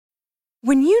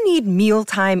When you need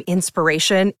mealtime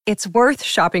inspiration, it's worth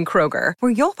shopping Kroger,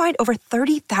 where you'll find over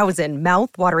 30,000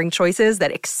 mouth-watering choices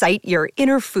that excite your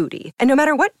inner foodie. And no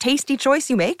matter what tasty choice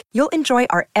you make, you'll enjoy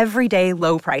our everyday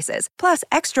low prices, plus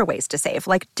extra ways to save,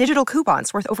 like digital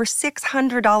coupons worth over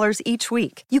 $600 each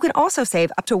week. You can also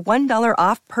save up to $1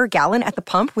 off per gallon at the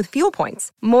pump with fuel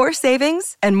points. More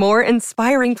savings and more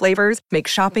inspiring flavors make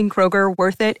shopping Kroger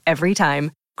worth it every time.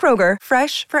 Kroger,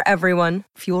 fresh for everyone.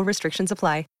 Fuel restrictions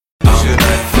apply.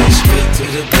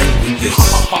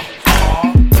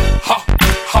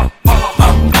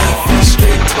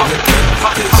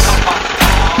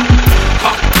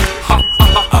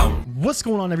 What's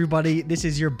going on, everybody? This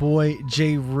is your boy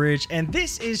Jay Rich, and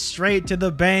this is Straight to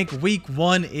the Bank. Week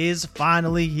 1 is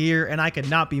finally here, and I could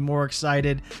not be more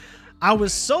excited. I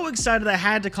was so excited I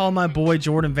had to call my boy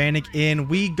Jordan Vanek in.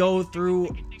 We go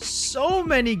through so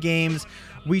many games.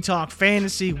 We talk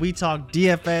fantasy, we talk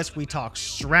DFS, we talk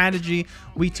strategy,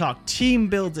 we talk team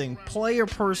building, player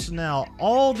personnel,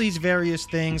 all these various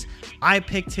things. I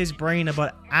picked his brain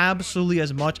about absolutely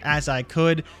as much as I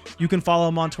could. You can follow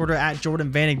him on Twitter at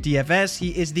Jordan Vanek DFS. He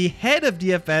is the head of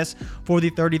DFS for the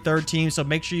 33rd team, so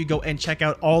make sure you go and check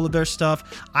out all of their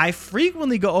stuff. I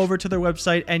frequently go over to their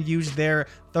website and use their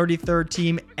 33rd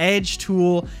team edge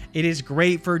tool. It is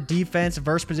great for defense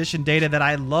versus position data that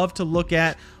I love to look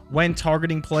at when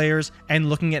targeting players and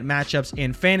looking at matchups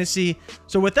in fantasy.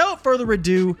 So without further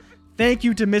ado, thank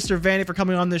you to Mr. Vanek for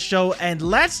coming on the show, and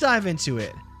let's dive into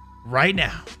it right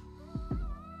now.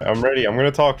 I'm ready. I'm going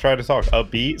to try to talk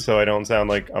upbeat so I don't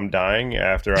sound like I'm dying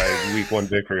after I week 1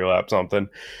 victory lap something.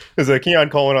 Because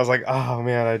Keon Coleman, I was like, oh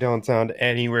man, I don't sound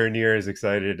anywhere near as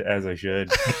excited as I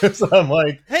should. So I'm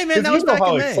like, hey man, that was back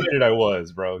in May. Excited I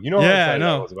was, bro. You know how excited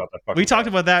I was about that fucking We talked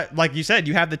about that, like you said,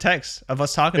 you have the text of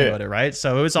us talking about it, right?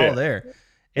 So it was all there.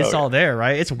 It's all there,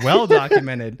 right? It's well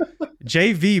documented.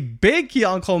 JV, big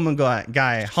Keon Coleman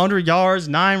guy, 100 yards,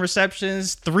 9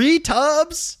 receptions, 3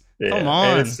 tubs. Yeah, come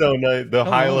on. And it's so nice. The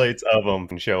highlights of them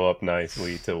can show up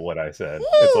nicely to what I said. Woo!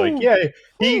 It's like, yeah,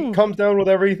 he comes down with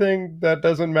everything that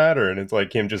doesn't matter. And it's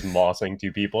like him just mossing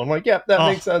 2 people. I'm like, yep, that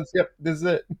makes sense. Yep, this is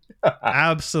it.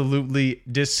 Absolutely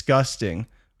disgusting.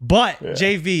 But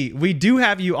JV, we do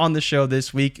have you on the show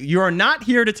this week. You are not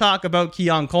here to talk about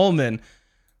Keon Coleman,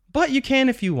 but you can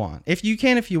if you want. If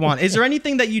you want. Is there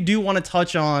anything that you do want to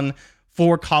touch on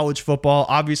for college football?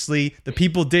 Obviously, the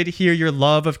people did hear your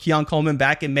love of Keon Coleman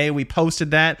back in May. We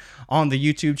posted that on the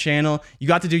YouTube channel. You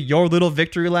got to do your little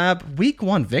victory lap. Week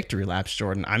 1 victory laps,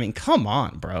 Jordan. I mean, come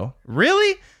on, bro.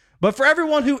 Really? But for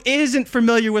everyone who isn't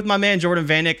familiar with my man, Jordan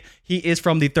Vanek, he is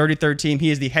from the 33rd team. He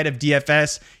is the head of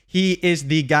DFS. He is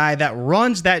the guy that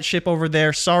runs that ship over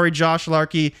there. Sorry, Josh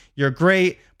Larkey. You're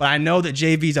great, but I know that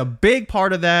JV's a big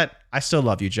part of that. I still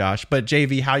love you, Josh. But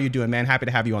JV, how you doing, man? Happy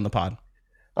to have you on the pod.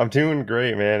 I'm doing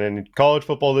great, man. And college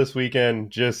football this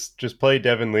weekend, just play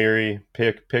Devin Leary,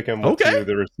 pick him with 2 of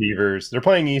the receivers. They're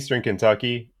playing Eastern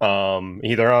Kentucky.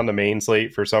 Either on the main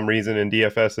slate for some reason in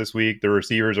DFS this week. The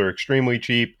receivers are extremely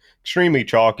cheap, extremely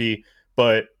chalky,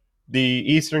 but the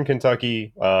Eastern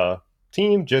Kentucky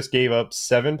team just gave up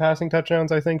 7 passing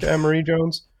touchdowns, I think, to Emory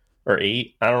Jones. Or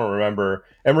 8, I don't remember.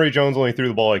 Emory Jones only threw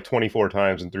the ball like 24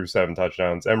 times and threw 7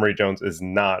 touchdowns. Emory Jones is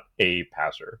not a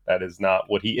passer. That is not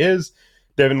what he is.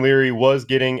 Devin Leary was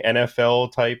getting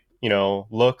NFL type,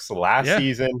 looks last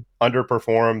season,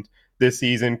 underperformed this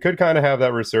season, could kind of have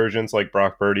that resurgence like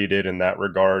Brock Purdy did in that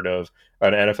regard of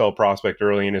an NFL prospect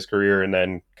early in his career and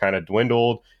then kind of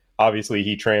dwindled. Obviously,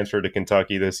 he transferred to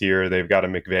Kentucky this year. They've got a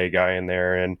McVay guy in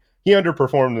there, and he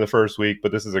underperformed in the first week,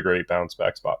 but this is a great bounce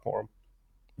back spot for him.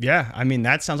 Yeah, I mean,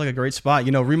 that sounds like a great spot.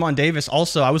 Remon Davis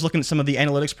also, I was looking at some of the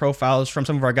analytics profiles from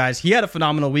some of our guys. He had a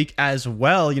phenomenal week as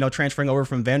well, transferring over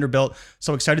from Vanderbilt.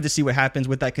 So excited to see what happens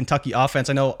with that Kentucky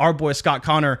offense. I know our boy Scott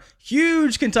Connor,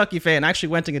 huge Kentucky fan, actually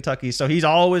went to Kentucky. So he's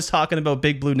always talking about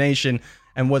Big Blue Nation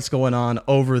and what's going on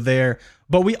over there.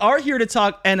 But we are here to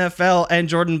talk NFL, and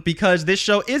Jordan, because this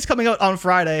show is coming out on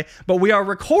Friday, but we are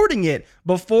recording it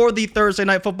before the Thursday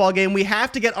night football game. We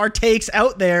have to get our takes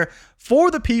out there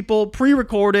for the people,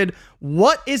 pre-recorded.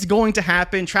 What is going to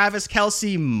happen? Travis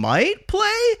Kelce might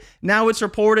play. Now it's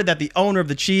reported that the owner of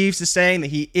the Chiefs is saying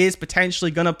that he is potentially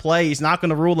going to play. He's not going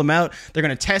to rule him out. They're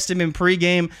going to test him in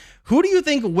pregame. Who do you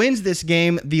think wins this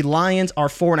game? The Lions are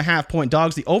 4.5-point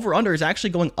dogs. The over-under is actually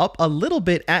going up a little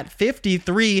bit at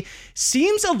 53.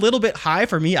 Seems a little bit high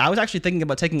for me. I was actually thinking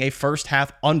about taking a first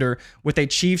half under with a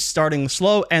Chiefs starting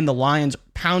slow and the Lions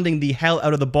pounding the hell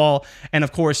out of the ball. And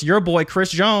of course, your boy Chris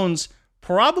Jones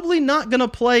probably not going to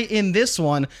play in this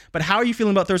one. But how are you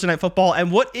feeling about Thursday Night Football?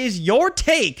 And what is your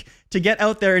take to get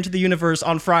out there into the universe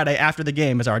on Friday after the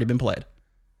game has already been played?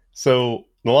 So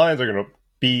The Lions are going to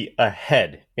be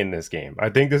ahead in this game. I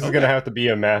think this is going to have to be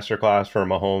a masterclass for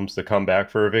Mahomes to come back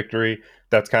for a victory.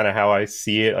 That's kind of how I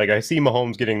see it. Like, I see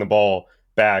Mahomes getting the ball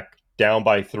back down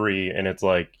by 3, and it's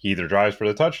like he either drives for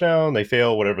the touchdown, they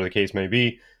fail, whatever the case may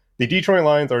be. The Detroit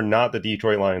Lions are not the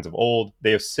Detroit Lions of old.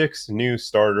 They have 6 new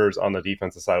starters on the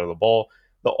defensive side of the ball.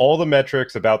 All the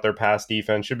metrics about their pass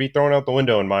defense should be thrown out the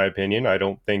window, in my opinion. I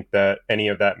don't think that any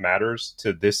of that matters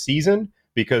to this season,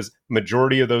 because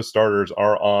majority of those starters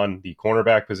are on the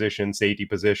cornerback position, safety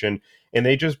position, and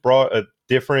they just brought a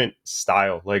different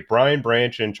style. Like Brian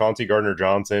Branch and Chauncey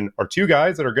Gardner-Johnson are 2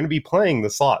 guys that are going to be playing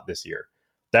the slot this year.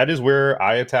 That is where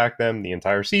I attack them the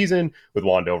entire season with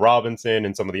Wan'Dale Robinson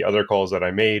and some of the other calls that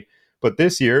I made. But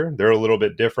this year, they're a little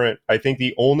bit different. I think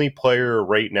the only player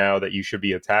right now that you should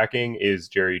be attacking is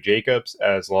Jerry Jacobs,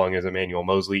 as long as Emmanuel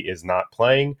Moseley is not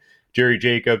playing. Jerry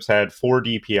Jacobs had 4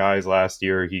 DPIs last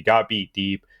year. He got beat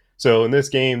deep. So in this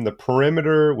game, the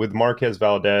perimeter with Marquez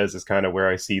Valdez is kind of where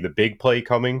I see the big play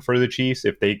coming for the Chiefs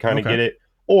if they kind of get it.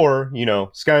 Or,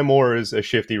 Sky Moore is a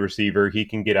shifty receiver. He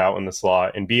can get out in the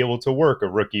slot and be able to work a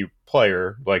rookie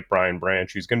player like Brian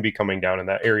Branch, who's going to be coming down in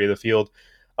that area of the field.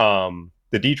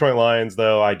 The Detroit Lions,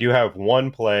 though, I do have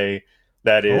one play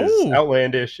that is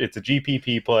outlandish. It's a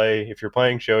GPP play. If you're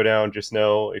playing Showdown, just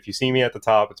know if you see me at the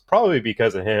top, it's probably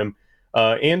because of him.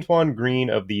 Antoine Green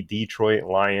of the Detroit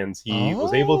Lions. He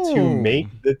was able to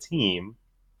make the team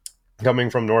coming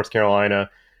from North Carolina.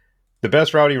 The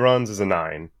best route he runs is a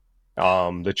 9.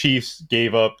 The Chiefs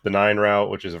gave up the 9 route,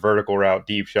 which is a vertical route,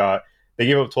 deep shot. They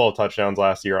gave up 12 touchdowns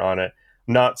last year on it.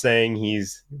 I'm not saying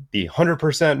he's the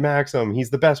 100% maximum.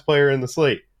 He's the best player in the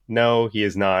slate. No, he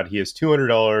is not. He is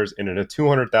 $200, and in a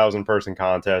 200,000 person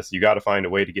contest, you got to find a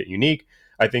way to get unique.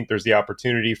 I think there's the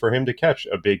opportunity for him to catch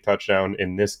a big touchdown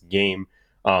in this game.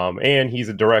 And he's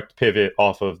a direct pivot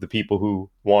off of the people who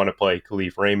want to play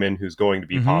Khalif Raymond, who's going to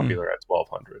be popular at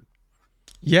 1,200.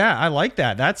 Yeah, I like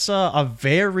that. That's a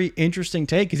very interesting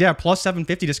take. Because, yeah, plus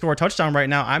 750 to score a touchdown right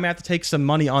now. I'm going to have to take some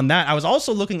money on that. I was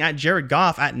also looking at Jared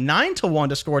Goff at 9-1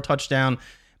 to score a touchdown.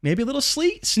 Maybe a little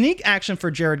sneak action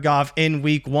for Jared Goff in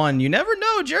week 1. You never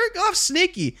know. Jared Goff's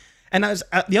sneaky. And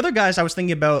the other guys I was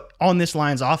thinking about on this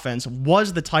Lions offense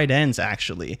was the tight ends,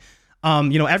 actually.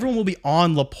 Everyone will be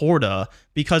on Laporta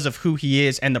because of who he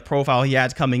is and the profile he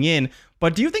has coming in.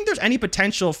 But do you think there's any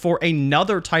potential for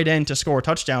another tight end to score a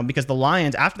touchdown? Because the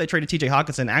Lions, after they traded TJ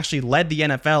Hawkinson, actually led the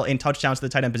NFL in touchdowns to the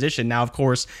tight end position. Now, of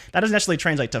course, that doesn't necessarily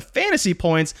translate to fantasy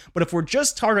points, but if we're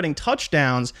just targeting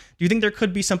touchdowns, do you think there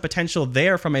could be some potential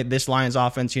there from this Lions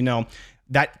offense,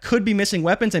 that could be missing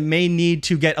weapons and may need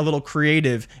to get a little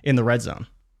creative in the red zone?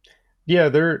 Yeah,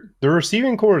 the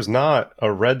receiving core is not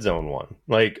a red zone one.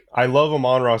 Like, I love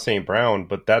Amon-Ra St. Brown,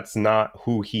 but that's not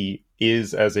who he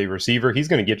is as a receiver. He's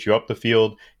going to get you up the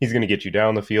field. He's going to get you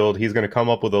down the field. He's going to come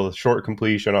up with a short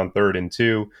completion on 3rd and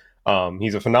 2.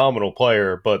 He's a phenomenal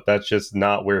player, but that's just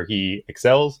not where he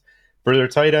excels. For their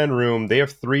tight end room, they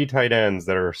have 3 tight ends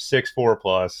that are 6'4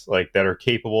 plus, like, that are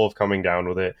capable of coming down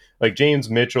with it. Like, James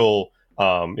Mitchell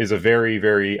is a very,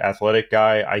 very athletic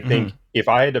guy. I think if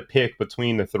I had to pick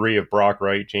between the 3 of Brock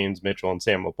Wright, James Mitchell, and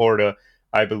Sam Laporta,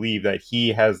 I believe that he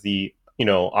has the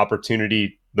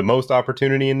most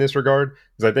opportunity in this regard,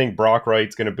 because I think Brock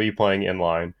Wright's going to be playing in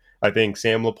line. I think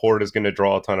Sam Laporta is going to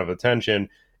draw a ton of attention.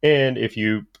 And if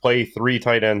you play 3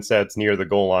 tight end sets near the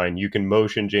goal line, you can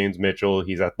motion James Mitchell.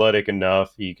 He's athletic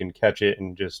enough. He can catch it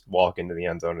and just walk into the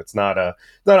end zone. It's not a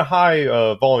high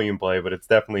volume play, but it's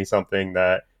definitely something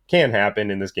that can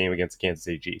happen in this game against the Kansas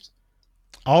City Chiefs.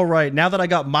 All right, now that I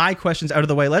got my questions out of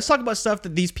the way, let's talk about stuff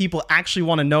that these people actually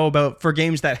want to know about for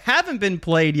games that haven't been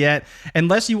played yet.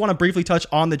 Unless you want to briefly touch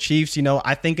on the Chiefs,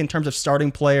 I think in terms of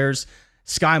starting players,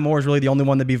 Sky Moore is really the only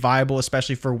one to be viable,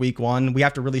 especially for week 1. We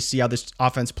have to really see how this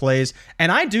offense plays.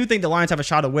 And I do think the Lions have a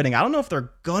shot at winning. I don't know if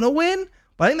they're going to win,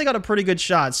 but I think they got a pretty good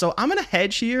shot. So I'm going to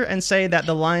hedge here and say that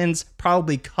the Lions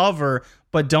probably cover,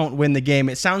 but don't win the game.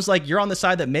 It sounds like you're on the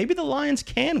side that maybe the Lions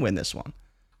can win this one.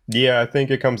 Yeah, I think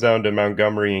it comes down to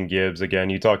Montgomery and Gibbs. Again,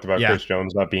 you talked about Chris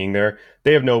Jones not being there.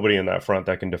 They have nobody in that front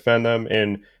that can defend them.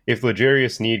 And if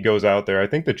L'Jarius Sneed goes out there, I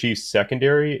think the Chiefs'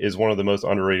 secondary is one of the most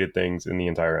underrated things in the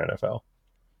entire NFL.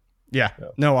 Yeah,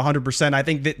 no, 100%. I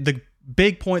think that the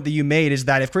big point that you made is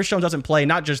that if Chris Jones doesn't play,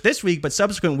 not just this week, but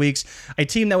subsequent weeks, a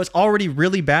team that was already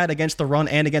really bad against the run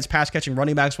and against pass catching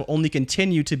running backs will only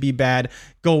continue to be bad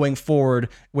going forward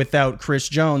without Chris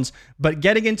Jones. But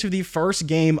getting into the first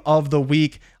game of the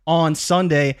week, on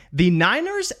Sunday. The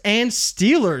Niners and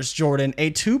Steelers, Jordan,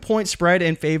 a 2-point spread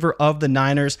in favor of the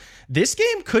Niners. This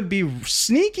game could be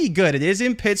sneaky good. It is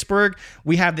in Pittsburgh.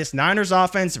 We have this Niners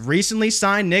offense recently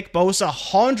signed Nick Bosa,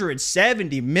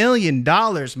 $170 million.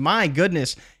 My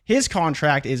goodness. His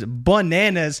contract is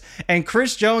bananas, and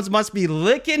Chris Jones must be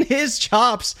licking his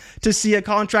chops to see a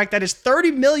contract that is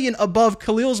 $30 million above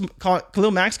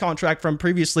Khalil Mack's contract from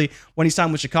previously when he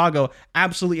signed with Chicago.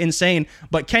 Absolutely insane.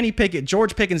 But Kenny Pickett,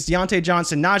 George Pickens, Deontay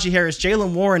Johnson, Najee Harris,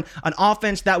 Jalen Warren, an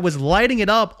offense that was lighting it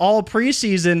up all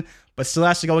preseason, but still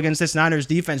has to go against this Niners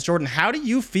defense. Jordan, how do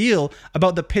you feel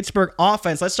about the Pittsburgh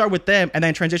offense? Let's start with them and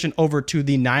then transition over to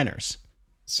the Niners.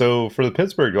 So for the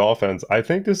Pittsburgh offense, I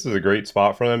think this is a great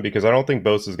spot for them because I don't think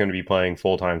Bosa is going to be playing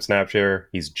full-time snap share.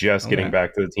 He's just getting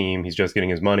back to the team. He's just getting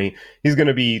his money. He's going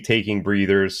to be taking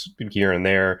breathers here and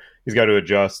there. He's got to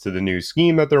adjust to the new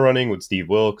scheme that they're running with Steve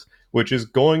Wilks, which is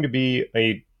going to be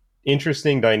a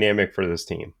interesting dynamic for this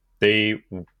team. They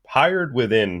hired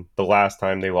within the last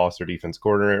time they lost their defense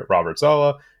coordinator, Robert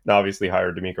Saleh, and obviously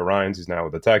hired D'Amico Ryans, who's now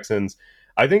with the Texans.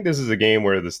 I think this is a game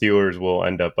where the Steelers will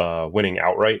end up winning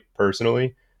outright,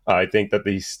 personally. I think that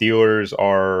the Steelers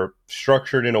are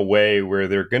structured in a way where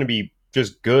they're going to be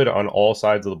just good on all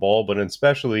sides of the ball, but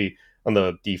especially on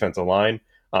the defensive line.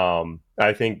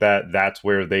 I think that that's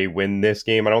where they win this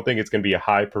game. I don't think it's going to be a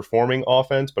high-performing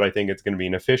offense, but I think it's going to be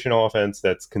an efficient offense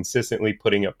that's consistently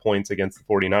putting up points against the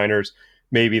 49ers.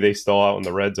 Maybe they stall out in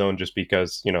the red zone just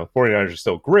because, 49ers are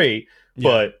still great,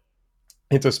 but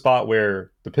it's a spot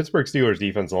where the Pittsburgh Steelers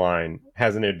defensive line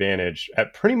has an advantage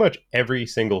at pretty much every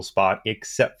single spot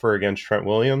except for against Trent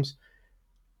Williams.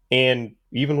 And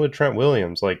even with Trent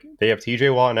Williams, they have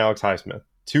TJ Watt and Alex Highsmith,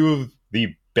 two of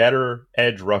the better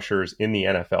edge rushers in the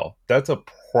NFL. That's a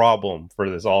problem for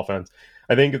this offense.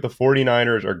 I think if the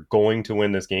 49ers are going to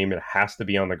win this game, it has to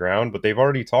be on the ground, but they've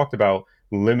already talked about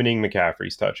limiting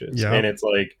McCaffrey's touches. And it's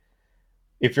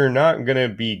if you're not going to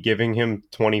be giving him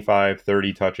 25,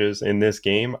 30 touches in this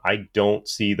game, I don't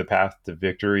see the path to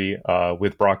victory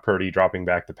with Brock Purdy dropping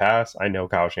back to pass. I know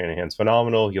Kyle Shanahan's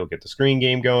phenomenal. He'll get the screen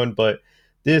game going, but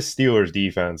this Steelers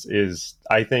defense is,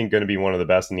 I think, going to be one of the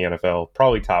best in the NFL,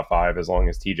 probably top 5 as long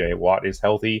as TJ Watt is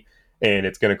healthy, and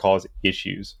it's going to cause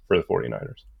issues for the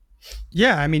 49ers.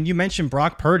 Yeah, I mean, you mentioned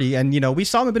Brock Purdy, and, we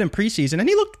saw him a bit in preseason, and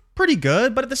he looked pretty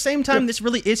good, but at the same time, this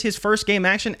really is his first game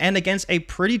action and against a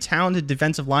pretty talented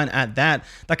defensive line at that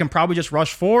can probably just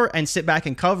rush 4 and sit back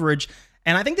in coverage.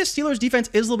 And I think the Steelers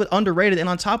defense is a little bit underrated. And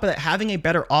on top of that, having a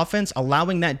better offense,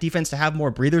 allowing that defense to have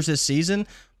more breathers this season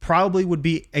probably would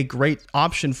be a great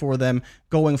option for them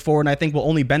going forward. And I think will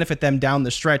only benefit them down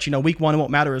the stretch. Week 1 won't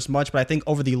matter as much, but I think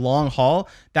over the long haul,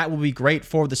 that will be great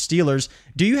for the Steelers.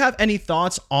 Do you have any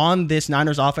thoughts on this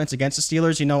Niners offense against the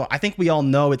Steelers? I think we all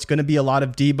know it's going to be a lot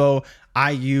of Debo,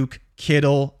 Ayuk,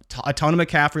 Kittle, a ton of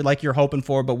McCaffrey like you're hoping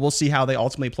for, but we'll see how they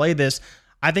ultimately play this.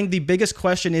 I think the biggest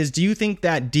question is, do you think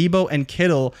that Debo and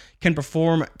Kittle can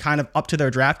perform kind of up to their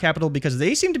draft capital? Because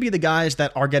they seem to be the guys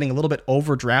that are getting a little bit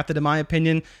overdrafted, in my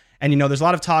opinion. And, there's a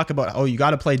lot of talk about, you got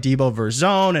to play Debo versus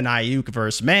zone and Ayuk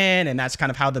versus man. And that's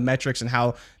kind of how the metrics and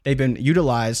how they've been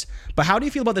utilized. But how do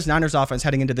you feel about this Niners offense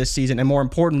heading into this season and more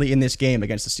importantly in this game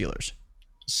against the Steelers?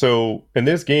 So in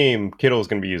this game, Kittle is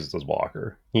going to be used as a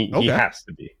blocker. He has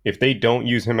to be. If they don't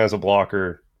use him as a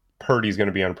blocker, Purdy's going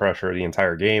to be on pressure the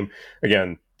entire game.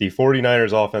 Again, the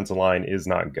 49ers offensive line is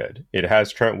not good. It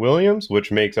has Trent Williams,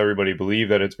 which makes everybody believe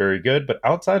that it's very good. But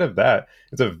outside of that,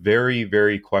 it's a very,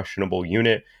 very questionable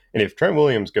unit. And if Trent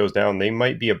Williams goes down, they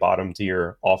might be a bottom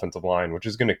tier offensive line, which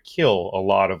is going to kill a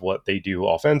lot of what they do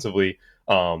offensively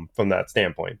from that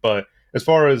standpoint. But as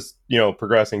far as,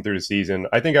 progressing through the season,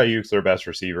 I think Ayuk's their best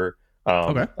receiver.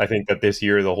 I think that this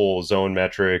year, the whole zone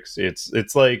metrics, it's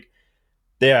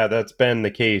that's been the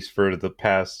case for the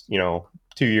past,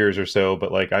 2 years or so.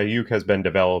 But Ayuk has been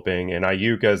developing, and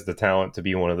Ayuk has the talent to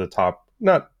be one of the top,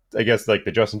 not, I guess, the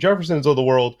Justin Jeffersons of the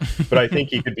world, but I think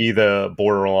he could be the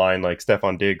borderline,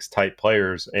 Stephon Diggs type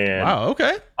players. And wow,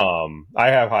 okay. I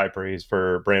have high praise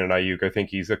for Brandon Ayuk. I think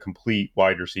he's a complete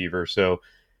wide receiver. So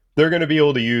they're going to be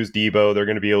able to use Debo. They're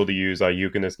going to be able to use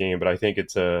Ayuk in this game, but I think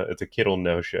it's a Kittle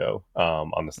no-show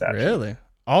on the stat sheet. Really?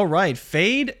 All right,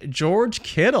 fade George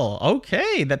Kittle.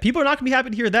 Okay, that people are not going to be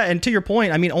happy to hear that. And to your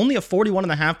point, I mean, only a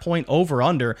 41.5 point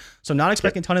over/under, so not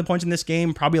expecting a ton of points in this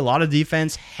game. Probably a lot of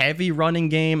defense, heavy running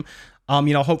game.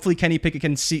 Hopefully Kenny Pickett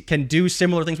can do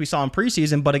similar things we saw in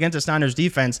preseason, but against the Niners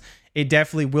defense, it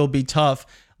definitely will be tough.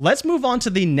 Let's move on to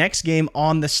the next game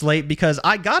on the slate because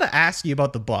I gotta ask you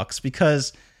about the Bucs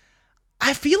because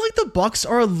I feel like the Bucs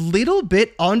are a little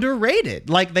bit underrated.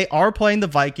 They are playing the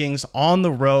Vikings on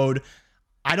the road.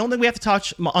 I don't think we have to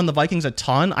touch on the Vikings a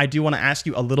ton. I do want to ask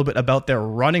you a little bit about their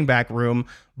running back room,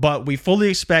 but we fully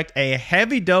expect a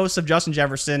heavy dose of Justin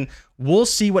Jefferson. We'll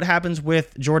see what happens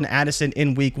with Jordan Addison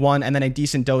in week 1, and then a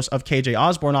decent dose of KJ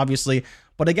Osborne, obviously.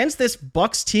 But against this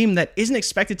Bucs team that isn't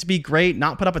expected to be great,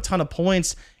 not put up a ton of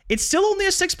points, it's still only a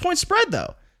 6-point spread,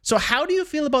 though. So how do you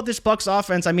feel about this Bucs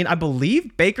offense? I mean, I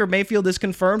believe Baker Mayfield is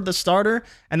confirmed the starter,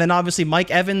 and then obviously Mike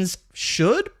Evans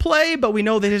should play, but we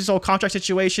know that his whole contract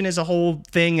situation is a whole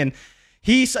thing, and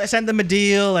he sent them a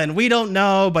deal, and we don't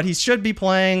know, but he should be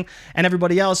playing, and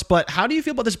everybody else. But how do you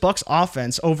feel about this Bucs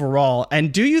offense overall?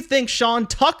 And do you think Sean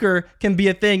Tucker can be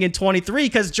a thing in 23?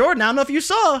 Because Jordan, I don't know if you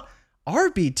saw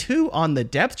RB2 on the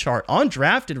depth chart,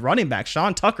 undrafted running back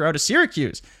Sean Tucker out of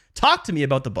Syracuse. Talk to me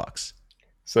about the Bucs.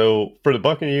 So for the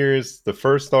Buccaneers, the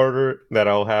first starter that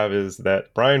I'll have is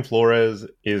that Brian Flores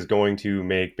is going to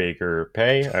make Baker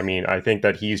pay. I mean, I think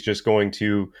that he's just going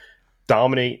to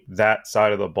dominate that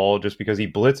side of the ball just because he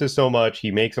blitzes so much.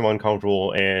 He makes him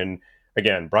uncomfortable. And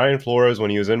again, Brian Flores,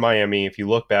 when he was in Miami, if you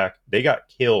look back, they got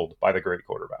killed by the great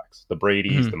quarterbacks, the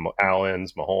Bradys, the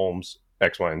Allens, Mahomes,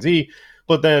 X, Y, and Z.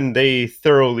 But then they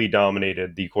thoroughly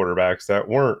dominated the quarterbacks that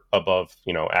weren't above,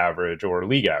 average or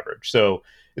league average. So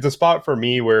it's a spot for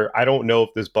me where I don't know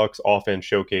if this Bucs offense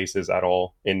showcases at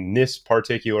all in this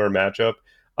particular matchup.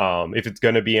 If it's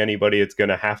going to be anybody, it's going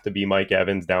to have to be Mike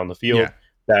Evans down the field. Yeah.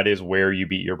 That is where you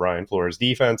beat your Brian Flores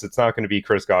defense. It's not going to be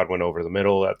Chris Godwin over the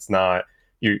middle. That's not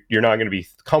you're not going to be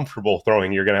comfortable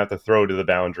throwing. You're going to have to throw to the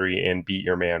boundary and beat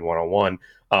your man one-on-one.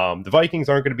 The Vikings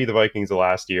aren't going to be the Vikings of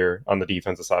last year on the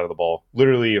defensive side of the ball.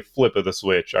 Literally a flip of the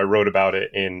switch. I wrote about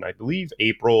it in, I believe,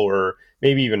 April or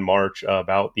maybe even March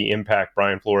about the impact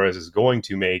Brian Flores is going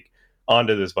to make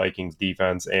onto this Vikings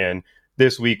defense. And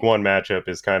this week 1 matchup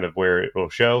is kind of where it will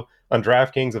show. On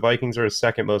DraftKings, the Vikings are the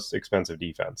second most expensive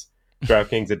defense.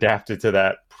 DraftKings adapted to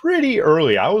that pretty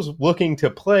early. I was looking to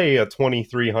play a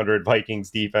 2,300 Vikings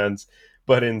defense,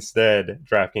 but instead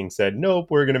DraftKings said,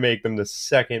 nope, we're going to make them the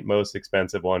second most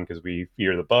expensive one because we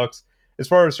fear the Bucs. As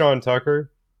far as Sean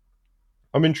Tucker,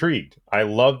 I'm intrigued. I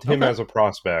loved him as a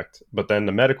prospect, but then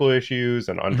the medical issues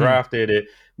and undrafted, it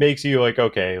makes you like,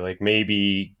 okay, like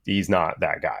maybe he's not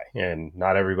that guy, and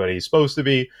not everybody's supposed to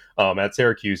be. At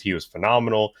Syracuse, he was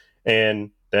phenomenal, and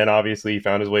then obviously he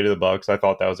found his way to the Bucs. I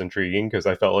thought that was intriguing because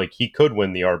I felt like he could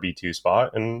win the RB2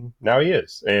 spot, and now he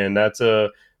is. And that's a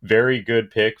very good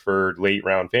pick for late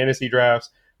round fantasy drafts.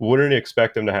 Wouldn't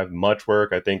expect him to have much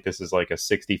work. I think this is like a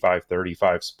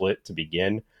 65-35 split to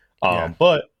begin.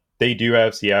 But they do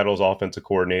have Seattle's offensive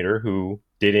coordinator who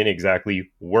didn't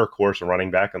exactly workhorse a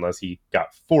running back unless he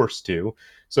got forced to.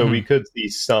 So we could see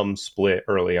some split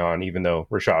early on, even though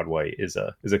Rachaad White is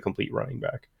a complete running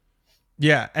back.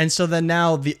 Yeah, and so then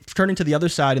now turning to the other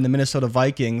side in the Minnesota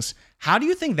Vikings, how do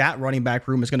you think that running back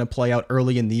room is going to play out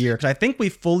early in the year? Because I think we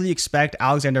fully expect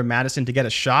Alexander Mattison to get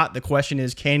a shot. The question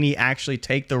is, can he actually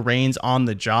take the reins on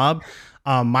the job?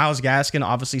 Myles Gaskin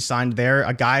obviously signed there,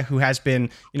 a guy who has been,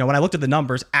 when I looked at the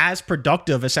numbers, as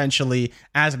productive essentially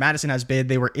as Mattison has been.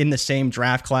 They were in the same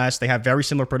draft class. They have very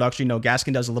similar production.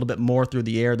 Gaskin does a little bit more through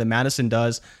the air than Mattison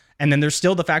does. And then there's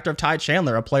still the factor of Ty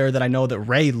Chandler, a player that I know that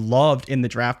Ray loved in the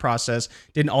draft process,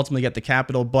 didn't ultimately get the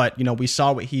capital, but we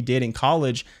saw what he did in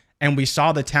college, and we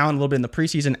saw the talent a little bit in the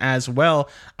preseason as well.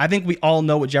 I think we all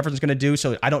know what Jefferson's going to do,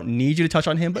 so I don't need you to touch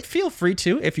on him, but feel free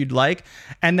to if you'd like.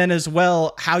 And then as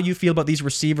well, how you feel about these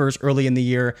receivers early in the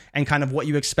year and kind of what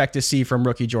you expect to see from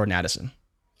rookie Jordan Addison.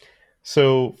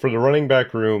 So for the running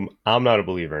back room, I'm not a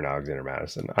believer in Alexander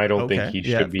Mattison. I don't think he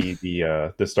should be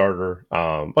the starter.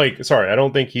 I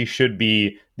don't think he should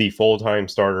be the full-time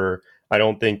starter. I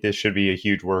don't think this should be a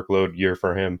huge workload year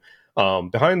for him.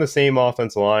 Behind the same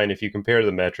offensive line, if you compare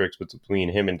the metrics between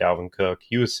him and Dalvin Cook,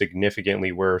 he was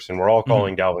significantly worse, and we're all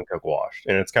calling Dalvin Cook washed.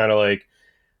 And it's kind of like,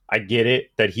 I get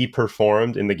it that he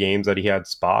performed in the games that he had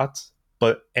spots,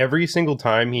 but every single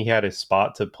time he had a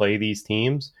spot to play these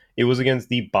teams, it was against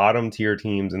the bottom tier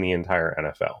teams in the entire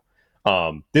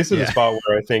NFL. This is a spot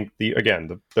where I think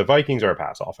the Vikings are a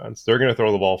pass offense. They're going to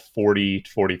throw the ball 40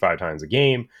 to 45 times a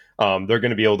game. They're going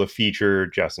to be able to feature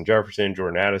Justin Jefferson,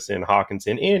 Jordan Addison,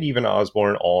 Hawkinson, and even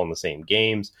Osborne all in the same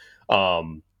games.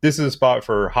 This is a spot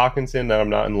for Hawkinson that I'm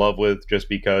not in love with just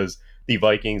because the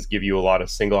Vikings give you a lot of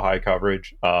single high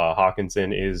coverage.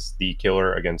 Hawkinson is the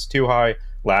killer against two high.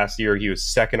 Last year, he was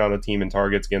second on the team in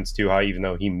targets against two high, even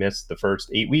though he missed the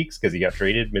first 8 weeks because he got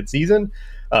traded midseason.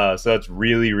 So that's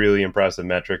really, really impressive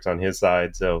metrics on his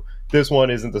side. So this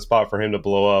one isn't the spot for him to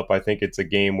blow up. I think it's a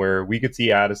game where we could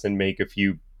see Addison make a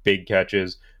few big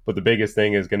catches, but the biggest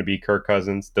thing is going to be Kirk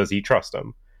Cousins. Does he trust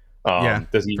him?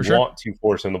 Does he want to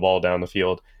force him the ball down the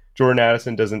field? Jordan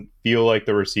Addison doesn't feel like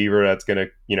the receiver that's going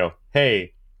to,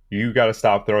 hey, you got to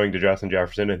stop throwing to Justin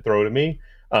Jefferson and throw to me.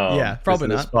 Yeah, probably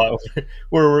not. Spot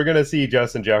where we're going to see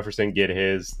Justin Jefferson get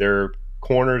his. Their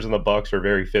corners in the Bucs are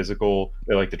very physical.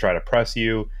 They like to try to press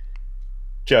you.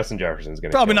 Justin Jefferson's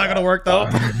going to probably not going to work though.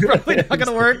 Probably not going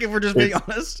to work if we're just being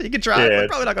honest. He can try, but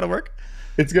probably not going to work.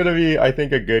 It's going to be, I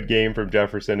think, a good game from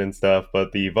Jefferson and stuff.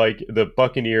 But the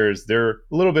Buccaneers, they're a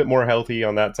little bit more healthy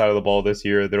on that side of the ball this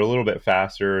year. They're a little bit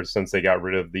faster since they got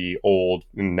rid of the old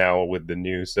and now with the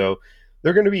new. So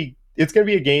it's going to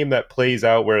be a game that plays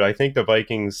out where I think the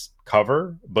Vikings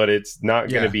cover, but it's not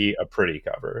going to be a pretty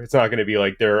cover. It's not going to be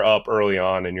like they're up early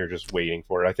on and you're just waiting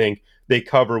for it. I think they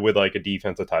cover with like a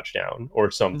defensive touchdown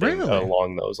or something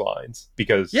along those lines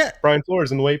because Brian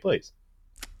Flores in the way he plays.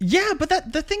 Yeah, but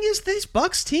the thing is, this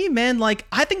Bucs team, man, like,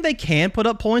 I think they can put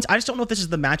up points. I just don't know if this is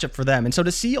the matchup for them. And so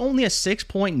to see only a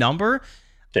 6-point number,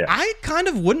 I kind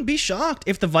of wouldn't be shocked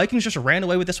if the Vikings just ran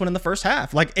away with this one in the first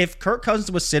half. Like, if Kirk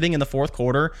Cousins was sitting in the fourth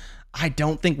quarter, I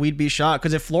don't think we'd be shocked.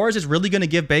 Because if Flores is really going to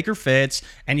give Baker fits,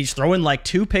 and he's throwing like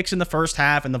 2 picks in the first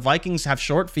half, and the Vikings have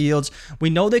short fields, we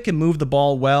know they can move the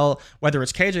ball well, whether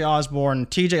it's KJ Osborne,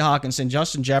 TJ Hawkinson,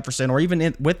 Justin Jefferson, or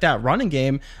even with that running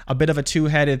game, a bit of a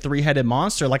 2-headed, 3-headed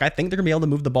monster. Like, I think they're going to be able to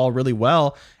move the ball really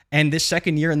well. And this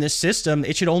second year in this system,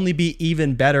 it should only be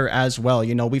even better as well.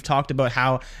 You know, we've talked about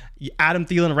how Adam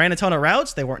Thielen ran a ton of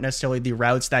routes. They weren't necessarily the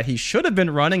routes that he should have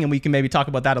been running, and we can maybe talk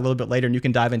about that a little bit later, and you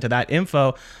can dive into that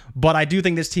info. But I do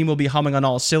think this team will be humming on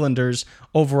all cylinders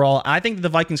overall. I think the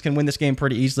Vikings can win this game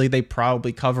pretty easily. They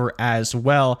probably cover as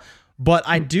well. But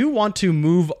I do want to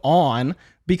move on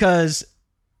because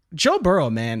Joe Burrow,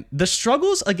 man, the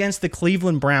struggles against the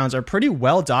Cleveland Browns are pretty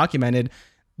well documented.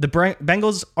 The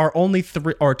Bengals are only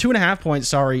 2.5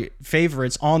 points,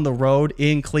 favorites on the road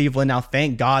in Cleveland. Now,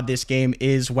 thank God this game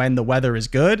is when the weather is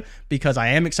good, because I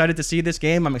am excited to see this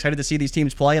game. I'm excited to see these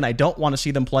teams play, and I don't want to see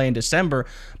them play in December.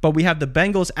 But we have the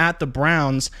Bengals at the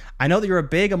Browns. I know that you're a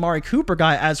big Amari Cooper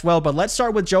guy as well, but let's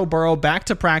start with Joe Burrow back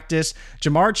to practice.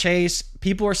 Jamar Chase,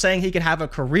 people are saying he could have a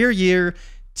career year.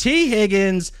 T.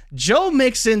 Higgins, Joe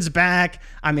Mixon's back.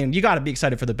 I mean, you got to be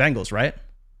excited for the Bengals, right?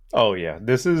 Oh, yeah.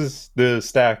 This is the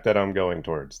stack that I'm going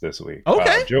towards this week.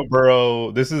 Okay. Joe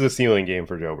Burrow, this is a ceiling game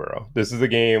for Joe Burrow. This is the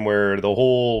game where the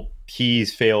whole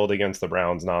he's failed against the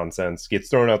Browns nonsense gets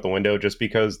thrown out the window just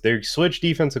because they switch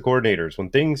defensive coordinators. When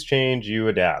things change, you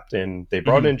adapt. And they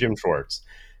brought in Jim Schwartz.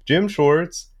 Jim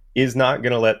Schwartz is not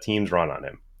going to let teams run on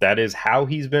him. That is how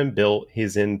he's been built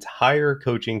his entire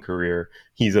coaching career.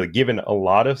 He's given a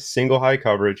lot of single high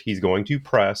coverage. He's going to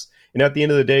press. And at the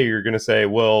end of the day, you're going to say,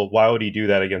 well, why would he do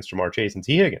that against Jamar Chase and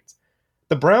T. Higgins?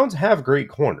 The Browns have great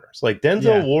corners. Like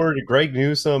Denzel Ward, Greg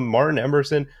Newsome, Martin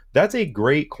Emerson. That's a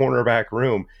great cornerback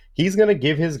room. He's going to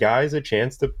give his guys a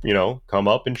chance to, come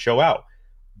up and show out.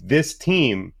 This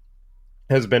team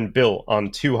has been built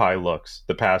on 2 high looks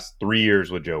the past 3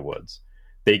 years with Joe Woods.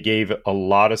 They gave a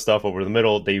lot of stuff over the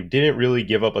middle. They didn't really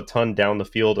give up a ton down the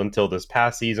field until this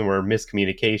past season, where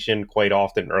miscommunication quite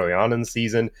often early on in the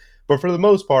season. But for the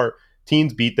most part,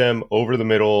 teams beat them over the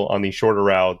middle on these shorter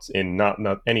routes and not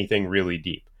anything really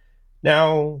deep.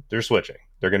 Now they're switching.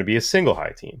 They're going to be a single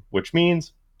high team, which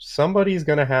means somebody's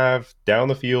going to have down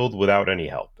the field without any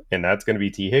help. And that's going to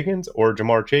be T. Higgins or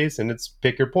Jamar Chase, and it's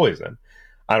pick your poison.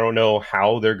 I don't know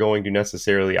how they're going to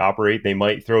necessarily operate. They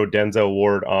might throw Denzel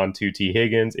Ward onto T.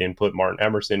 Higgins and put Martin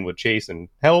Emerson with Chase and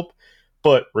help.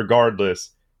 But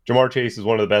regardless, Jamar Chase is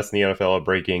one of the best in the NFL at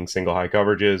breaking single high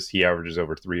coverages. He averages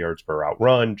over 3 yards per route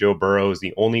run. Joe Burrow is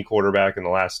the only quarterback in the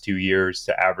last 2 years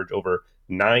to average over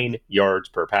 9 yards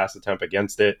per pass attempt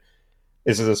against it.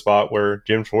 This is a spot where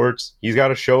Jim Schwartz, he's got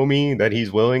to show me that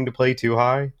he's willing to play too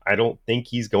high. I don't think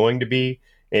he's going to be.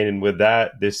 And with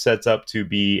that, this sets up to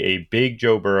be a big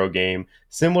Joe Burrow game,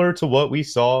 similar to what we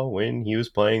saw when he was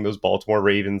playing those Baltimore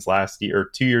Ravens last year or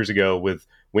 2 years ago with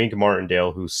Wink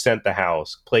Martindale, who sent the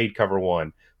house, played cover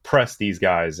one, pressed these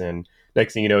guys. And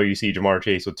next thing you know, you see Jamar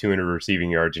Chase with 200 receiving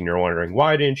yards, and you're wondering,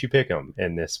 why didn't you pick him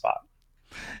in this spot?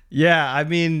 Yeah, I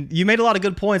mean, you made a lot of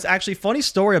good points. Actually, funny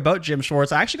story about Jim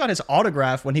Schwartz. I actually got his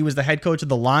autograph when he was the head coach of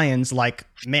the Lions,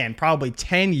 probably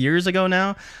 10 years ago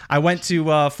now. I went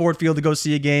to Ford Field to go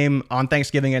see a game on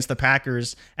Thanksgiving against the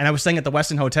Packers, and I was staying at the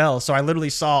Westin Hotel, so I literally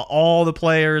saw all the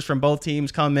players from both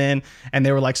teams come in, and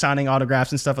they were signing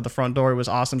autographs and stuff at the front door. It was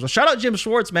awesome. So shout out Jim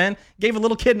Schwartz, man. Gave a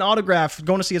little kid an autograph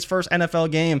going to see his first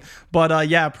NFL game. But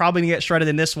probably gonna get shredded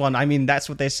in this one. I mean, that's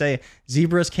what they say.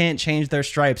 Zebras can't change their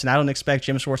stripes, and I don't expect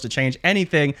Jim Schwartz to change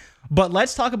anything. But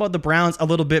let's talk about the Browns a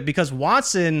little bit, because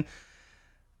Watson,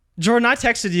 Jordan, I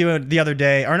texted you the other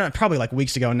day, or not, probably like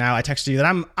weeks ago now. I texted you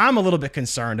that I'm a little bit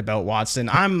concerned about Watson.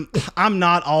 I'm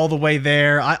not all the way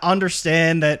there. I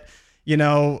understand that,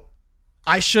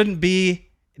 I shouldn't be.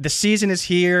 The season is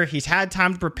here. He's had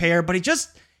time to prepare, but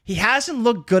he hasn't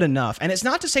looked good enough. And it's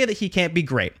not to say that he can't be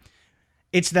great.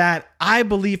 It's that I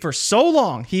believe for so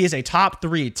long he is a top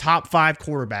 3, top 5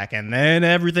 quarterback, and then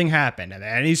everything happened, and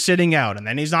then he's sitting out, and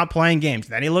then he's not playing games,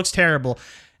 and then he looks terrible.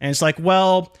 And it's like,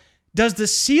 well, does the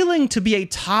ceiling to be a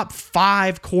top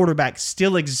 5 quarterback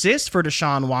still exist for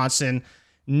Deshaun Watson,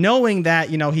 knowing that,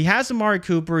 he has Amari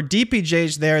Cooper,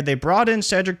 DPJ's there, they brought in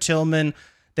Cedric Tillman,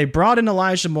 they brought in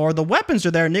Elijah Moore, the weapons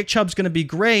are there, Nick Chubb's going to be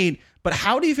great, but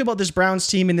how do you feel about this Browns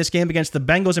team in this game against the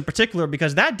Bengals in particular?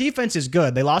 Because that defense is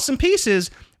good. They lost some pieces,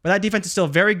 but that defense is still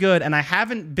very good, and I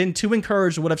haven't been too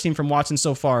encouraged with what I've seen from Watson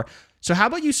so far. So how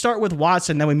about you start with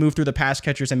Watson, then we move through the pass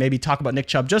catchers and maybe talk about Nick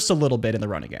Chubb just a little bit in the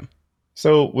running game?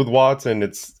 So with Watson,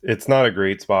 it's not a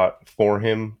great spot for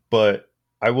him, but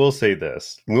I will say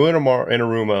this. Lou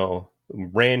Anarumo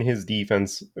ran his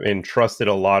defense and trusted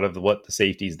a lot of what the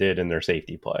safeties did in their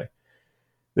safety play.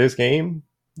 This game,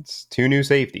 it's 2 new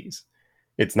safeties.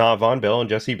 It's not Von Bell and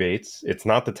Jesse Bates. It's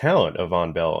not the talent of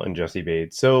Von Bell and Jesse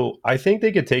Bates. So I think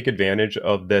they could take advantage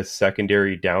of this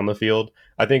secondary down the field.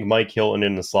 I think Mike Hilton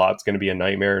in the slot is going to be a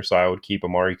nightmare, so I would keep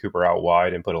Amari Cooper out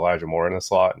wide and put Elijah Moore in the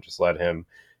slot and just let him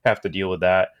have to deal with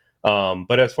that.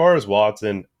 But as far as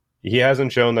Watson, he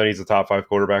hasn't shown that he's a top 5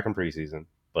 quarterback in preseason,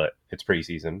 but it's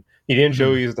preseason. He didn't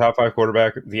show he's a top 5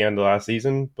 quarterback at the end of last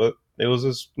season, but it was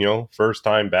his, first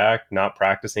time back, not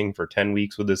practicing for 10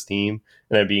 weeks with his team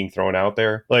and then being thrown out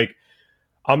there. Like,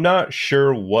 I'm not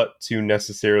sure what to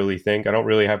necessarily think. I don't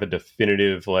really have a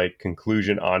definitive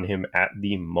conclusion on him at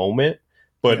the moment.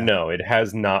 But no, it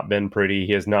has not been pretty.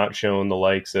 He has not shown the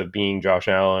likes of being Josh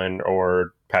Allen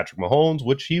or Patrick Mahomes,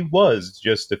 which he was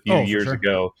just a few years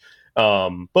ago.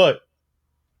 But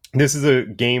this is a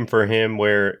game for him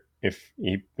where if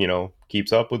he,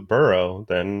 keeps up with Burrow,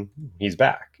 then he's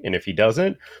back. And if he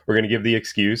doesn't, we're going to give the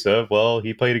excuse of, well,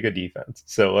 he played a good defense.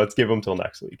 So let's give him till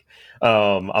next week.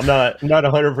 I'm not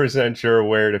 100% sure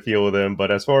where to feel with him.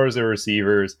 But as far as the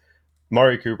receivers,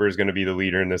 Amari Cooper is going to be the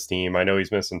leader in this team. I know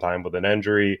he's missed some time with an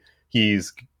injury.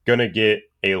 He's going to get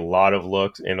a lot of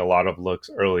looks and a lot of looks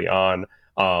early on.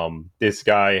 This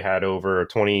guy had over a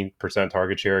 20%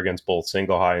 target share against both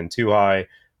single high and two high.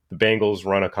 The Bengals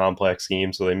run a complex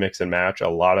scheme, so they mix and match a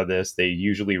lot of this. They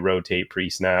usually rotate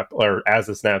pre-snap or as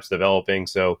the snap's developing.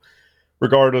 So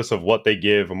regardless of what they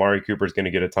give, Amari Cooper is going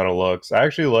to get a ton of looks. I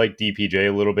actually like DPJ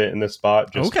a little bit in this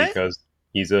spot just because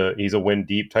he's a win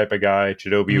deep type of guy.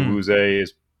 Chidobe Awuzie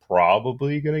is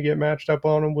probably going to get matched up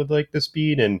on him with the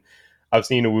speed. And I've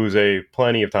seen Awuzie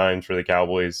plenty of times for the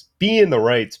Cowboys be in the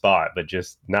right spot, but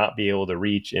just not be able to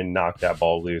reach and knock that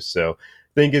ball loose. So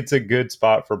I think it's a good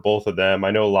spot for both of them.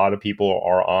 I know a lot of people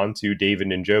are on to David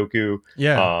Njoku.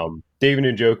 Yeah. David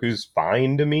Njoku's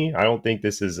fine to me. I don't think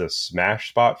this is a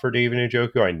smash spot for David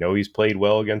Njoku. I know he's played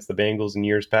well against the Bengals in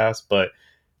years past, but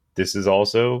this is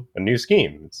also a new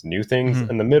scheme. It's new things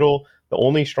in the middle. The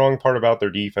only strong part about their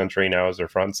defense right now is their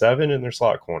front 7 and their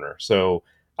slot corner. So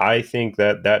I think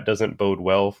that doesn't bode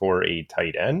well for a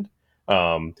tight end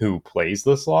who plays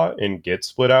the slot and gets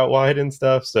split out wide and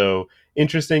stuff. So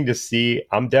interesting to see.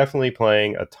 I'm definitely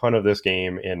playing a ton of this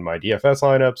game in my DFS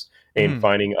lineups and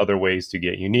finding other ways to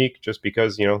get unique just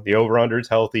because, the over-under is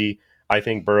healthy. I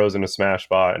think Burrow's in a smash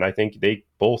spot, and I think they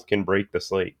both can break the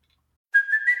slate.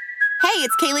 Hey,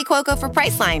 it's Kaylee Cuoco for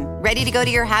Priceline. Ready to go to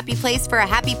your happy place for a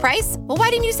happy price? Well, why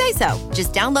didn't you say so?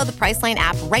 Just download the Priceline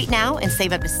app right now and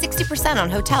save up to 60% on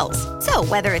hotels. So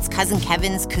whether it's Cousin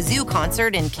Kevin's Kazoo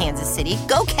Concert in Kansas City,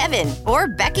 go Kevin, or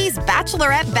Becky's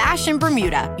Bachelorette Bash in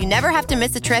Bermuda, you never have to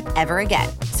miss a trip ever again.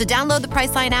 So download the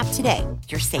Priceline app today.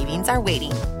 Your savings are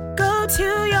waiting. Go to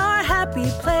your happy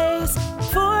place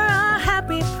for a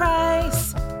happy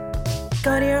price.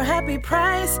 Go to your happy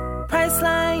price,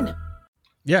 Priceline.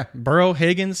 Yeah, Burrow,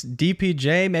 Higgins,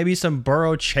 DPJ, maybe some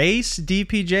Burrow Chase,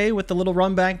 DPJ with the little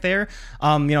run back there.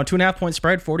 2.5 point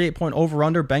spread, 48 point over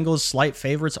under. Bengals slight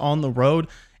favorites on the road.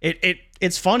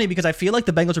 It's funny because I feel like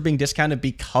the Bengals are being discounted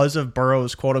because of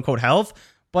Burrow's quote unquote health,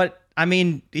 but I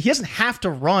mean, he doesn't have to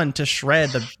run to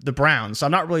shred the Browns, so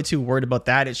I'm not really too worried about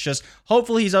that. It's just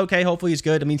hopefully he's okay, hopefully he's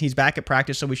good. I mean, he's back at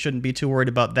practice, so we shouldn't be too worried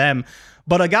about them.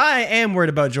 But a guy I am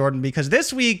worried about, Jordan, because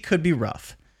this week could be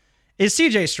rough, is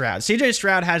CJ Stroud. CJ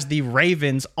Stroud has the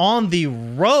Ravens on the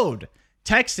road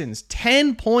Texans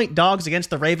 10-point dogs against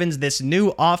the Ravens. This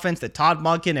new offense that Todd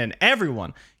Monken and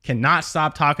everyone cannot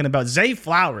stop talking about. Zay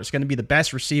Flowers going to be the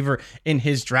best receiver in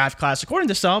his draft class. According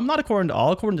to some, not according to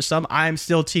all, according to some, I am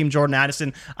still team Jordan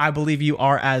Addison. I believe you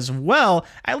are as well,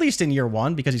 at least in year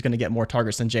one, because he's going to get more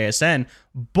targets than JSN.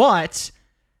 But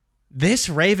this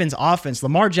Ravens offense,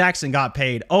 Lamar Jackson got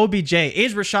paid. OBJ,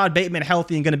 is Rashad Bateman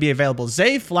healthy and going to be available?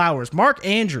 Zay Flowers, Mark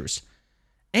Andrews,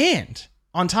 and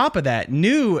on top of that,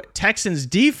 new Texans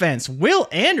defense, Will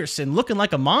Anderson looking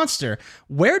like a monster.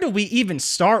 Where do we even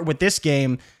start with this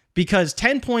game? Because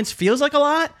 10 points feels like a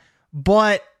lot,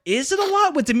 but is it a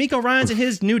lot with D'Amico Ryans and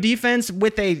his new defense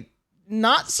with a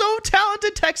not so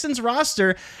talented Texans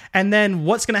roster? And then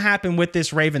what's going to happen with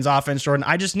this Ravens offense, Jordan?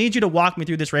 I just need you to walk me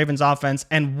through this Ravens offense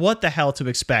and what the hell to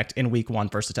expect in week 1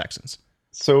 versus the Texans.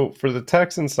 So for the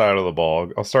Texans side of the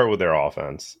ball, I'll start with their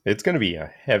offense. It's going to be a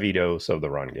heavy dose of the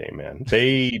run game, man.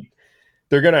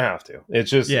 They're going to have to. It's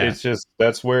just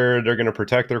that's where they're going to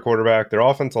protect their quarterback. Their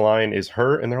offensive line is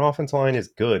hurt and their offensive line is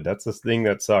good. That's the thing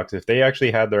that sucks. If they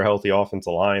actually had their healthy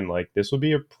offensive line, like this would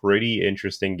be a pretty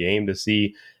interesting game to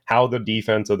see how the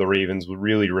defense of the Ravens would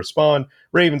really respond.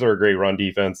 Ravens are a great run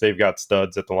defense. They've got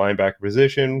studs at the linebacker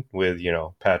position with,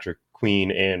 Patrick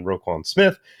Queen and Roquan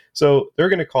Smith. So they're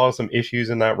going to cause some issues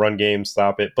in that run game,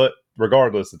 stop it. But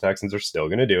regardless, the Texans are still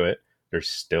going to do it. They're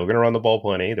still going to run the ball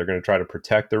plenty. They're going to try to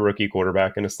protect their rookie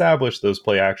quarterback and establish those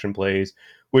play action plays,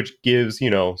 which gives,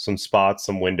 some spots,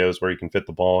 some windows where you can fit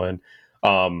the ball in.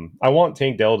 I want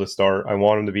Tank Dell to start. I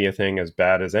want him to be a thing as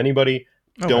bad as anybody.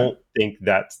 Okay. Don't think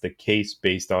that's the case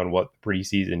based on what the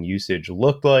preseason usage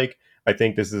looked like. I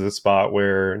think this is a spot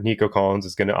where Nico Collins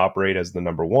is going to operate as the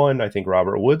number 1. I think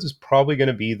Robert Woods is probably going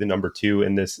to be the number 2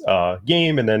 in this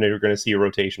game. And then you're going to see a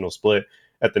rotational split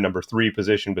at the number 3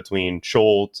 position between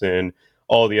Schultz and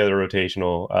all the other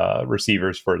rotational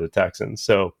receivers for the Texans.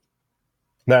 So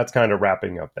that's kind of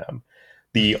wrapping up them.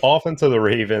 The offense of the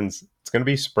Ravens, it's going to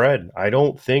be spread. I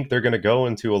don't think they're going to go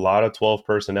into a lot of 12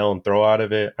 personnel and throw out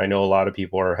of it. I know a lot of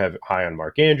people are high on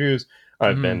Mark Andrews.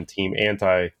 I've been team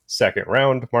anti-second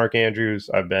round Mark Andrews.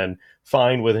 I've been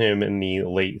fine with him in the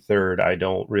late third. I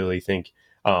don't really think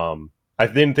I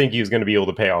didn't think he was going to be able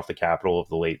to pay off the capital of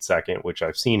the late second, which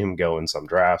I've seen him go in some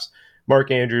drafts.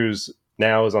 Mark Andrews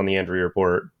now is on the injury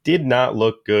report. Did not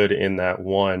look good in that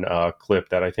one clip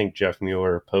that I think Jeff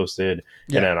Mueller posted.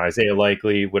 Yeah. And then Isaiah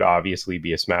Likely would obviously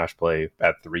be a smash play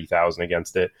at 3,000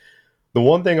 against it. The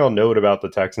one thing I'll note about the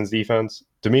Texans defense,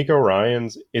 D'Amico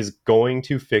Ryans is going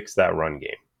to fix that run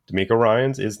game. D'Amico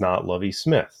Ryans is not Lovie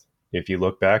Smith. If you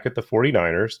look back at the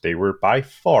 49ers, they were by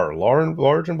far,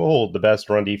 large and behold, the best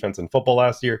run defense in football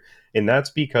last year, and that's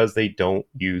because they don't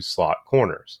use slot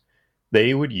corners.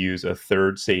 They would use a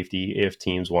third safety if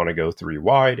teams want to go 3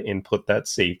 wide and put that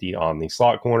safety on the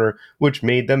slot corner, which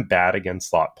made them bad against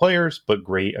slot players, but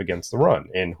great against the run.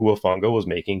 And Huafongo was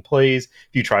making plays.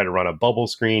 If you try to run a bubble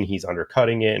screen, he's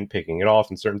undercutting it and picking it off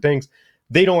and certain things.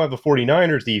 They don't have the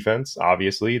 49ers defense,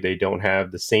 obviously. They don't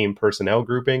have the same personnel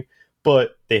grouping,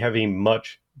 but they have a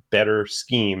much better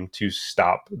scheme to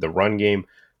stop the run game.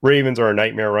 Ravens are a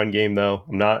nightmare run game, though.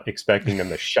 I'm not expecting them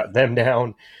to shut them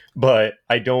down, but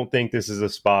I don't think this is a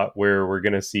spot where we're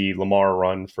going to see Lamar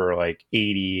run for like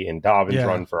 80 and Dobbins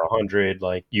run for 100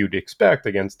 like you'd expect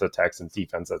against the Texans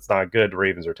defense. That's not good. The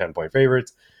Ravens are 10-point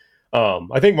favorites.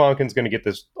 I think Monken's going to get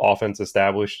this offense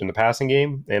established in the passing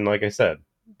game. And like I said,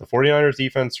 the 49ers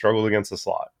defense struggled against the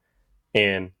slot.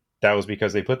 And that was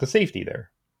because they put the safety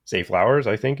there. Zay Flowers,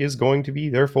 I think, is going to be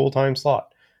their full-time slot.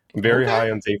 Very high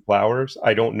on Zay Flowers.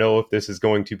 I don't know if this is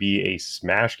going to be a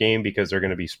smash game because they're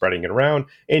going to be spreading it around,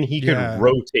 and he could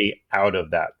rotate out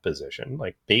of that position.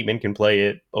 Like Bateman can play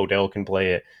it, Odell can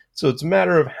play it. So it's a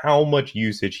matter of how much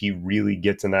usage he really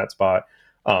gets in that spot.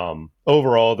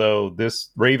 Overall, though,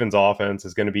 this Ravens offense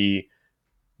is going to be,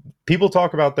 people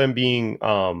talk about them being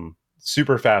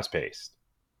super fast-paced.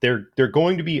 They're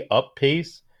going to be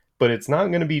up-paced, but it's not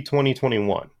going to be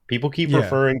 2021. People keep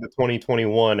referring to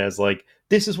 2021 as like,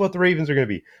 this is what the Ravens are going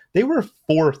to be. They were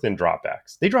 4th in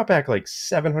dropbacks. They dropped back like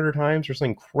 700 times or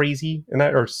something crazy, and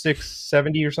that, or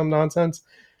 670 or some nonsense.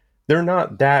 They're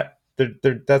not that.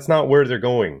 That's not where they're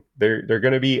going. They're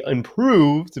going to be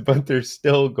improved, but they're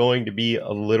still going to be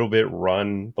a little bit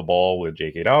run the ball with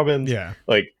J.K. Dobbins. Yeah,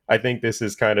 like I think this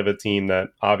is kind of a team that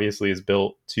obviously is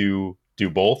built to do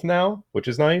both now, which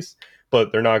is nice.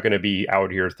 But they're not going to be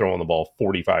out here throwing the ball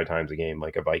 45 times a game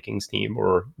like a Vikings team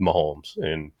or Mahomes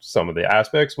in some of the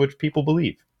aspects, which people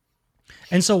believe.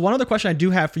 And so one other question I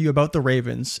do have for you about the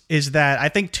Ravens is that I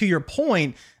think to your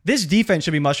point, this defense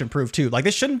should be much improved too. Like,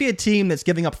 this shouldn't be a team that's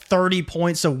giving up 30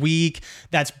 points a week,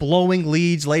 that's blowing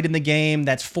leads late in the game,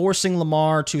 that's forcing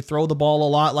Lamar to throw the ball a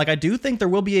lot. Like, I do think there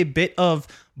will be a bit of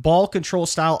ball control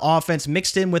style offense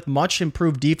mixed in with much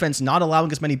improved defense, not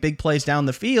allowing as many big plays down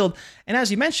the field. And as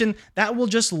you mentioned, that will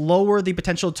just lower the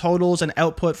potential totals and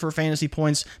output for fantasy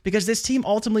points, because this team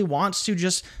ultimately wants to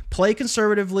just play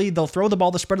conservatively. They'll throw the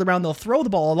ball, they'll spread it around, they'll throw the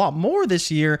ball a lot more this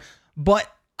year, but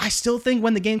I still think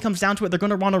when the game comes down to it, they're going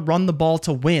to want to run the ball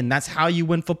to win. That's how you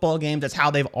win football games. That's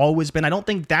how they've always been. I don't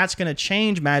think that's going to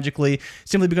change magically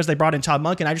simply because they brought in Todd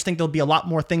Monken. I just think there'll be a lot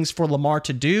more things for Lamar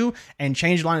to do and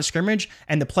change the line of scrimmage,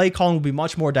 and the play calling will be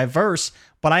much more diverse.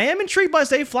 But I am intrigued by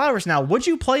Zay Flowers now. Would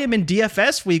you play him in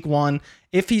DFS week 1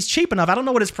 if he's cheap enough? I don't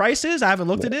know what his price is. I haven't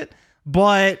looked at it,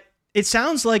 but it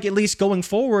sounds like at least going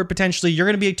forward, potentially, you're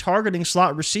going to be targeting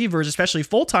slot receivers, especially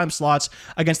full-time slots,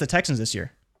 against the Texans this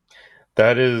year.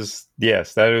 That is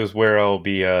where I'll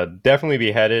be definitely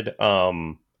be headed.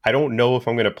 I don't know if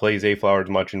I'm going to play Zay Flowers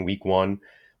much in week 1.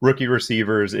 Rookie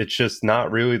receivers, it's just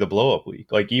not really the blow up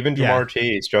week. Like, even Jamar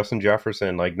Chase, Justin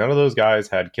Jefferson, like, none of those guys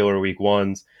had killer week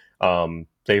 1s.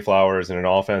 Zay Flowers in an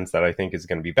offense that I think is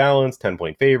going to be balanced,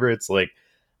 10-point favorites. Like,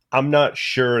 I'm not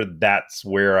sure that's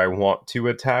where I want to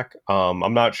attack.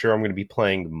 I'm not sure I'm going to be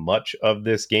playing much of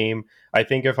this game. I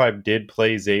think if I did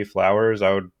play Zay Flowers,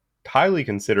 I would highly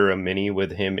consider a mini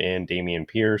with him and Dameon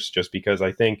Pierce, just because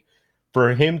I think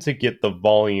for him to get the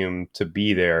volume to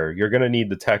be there, you're going to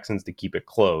need the Texans to keep it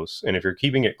close. And if you're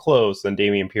keeping it close, then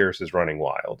Dameon Pierce is running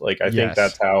wild. Like, I think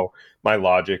that's how my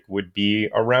logic would be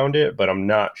around it, but I'm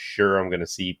not sure I'm going to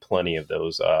see plenty of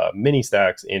those mini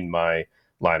stacks in my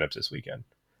lineups this weekend.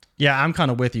 Yeah, I'm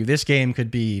kind of with you. This game could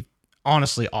be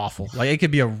honestly awful. Like, it could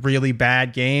be a really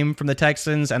bad game from the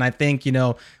Texans, and I think,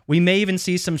 we may even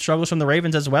see some struggles from the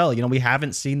Ravens as well. We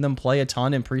haven't seen them play a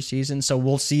ton in preseason, so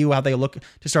we'll see how they look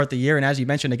to start the year. And as you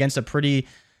mentioned, against I think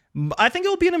it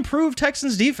will be an improved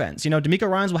Texans defense. D'Amico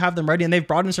Ryans will have them ready, and they've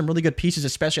brought in some really good pieces,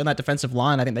 especially on that defensive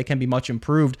line. I think they can be much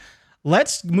improved.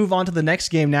 Let's move on to the next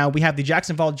game now. We have the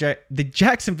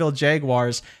Jacksonville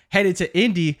Jaguars headed to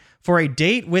Indy for a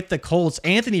date with the Colts.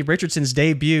 Anthony Richardson's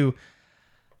debut.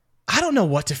 I don't know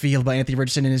what to feel about Anthony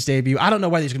Richardson in his debut. I don't know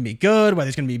whether he's going to be good, whether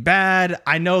he's going to be bad.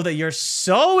 I know that you're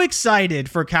so excited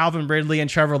for Calvin Ridley and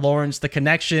Trevor Lawrence, the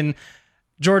connection.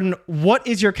 Jordan, what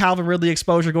is your Calvin Ridley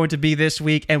exposure going to be this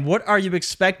week, and what are you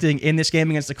expecting in this game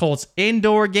against the Colts?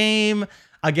 Indoor game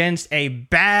against a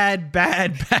bad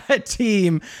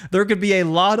team. There could be a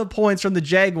lot of points from the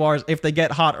Jaguars if they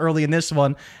get hot early in this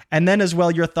one. And then as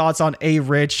well, your thoughts on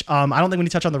A-Rich. I don't think we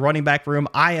need to touch on the running back room.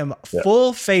 I am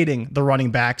full fading the running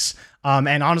backs,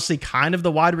 and honestly kind of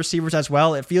the wide receivers as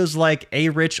well. It feels like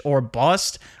A-Rich or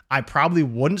bust. I probably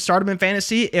wouldn't start him in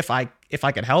fantasy if I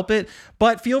could help it,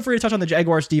 but feel free to touch on the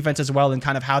Jaguars defense as well and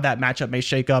kind of how that matchup may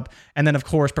shake up. And then, of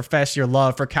course, profess your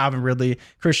love for Calvin Ridley,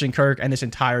 Christian Kirk, and this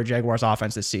entire Jaguars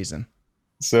offense this season.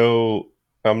 So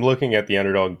I'm looking at the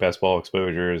underdog best ball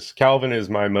exposures. Calvin is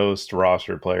my most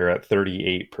roster player at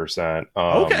 38%.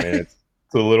 Okay. And it's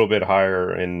a little bit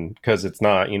higher, and because it's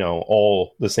not,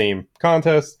 all the same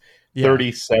contest.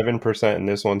 37% in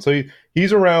this one. So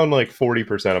he's around like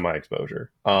 40% of my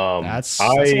exposure. That's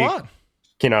a lot.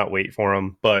 Cannot wait for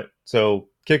him. But so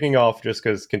kicking off, just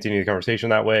because continue the conversation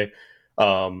that way,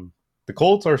 the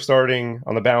Colts are starting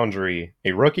on the boundary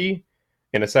a rookie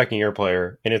and a second-year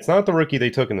player, and it's not the rookie they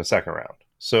took in the second round.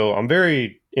 So I'm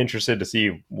very interested to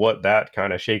see what that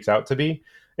kind of shakes out to be.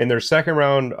 And their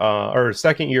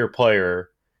second-year player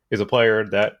is a player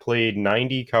that played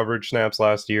 90 coverage snaps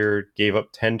last year, gave up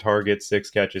 10 targets, 6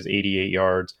 catches, 88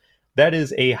 yards. That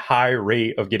is a high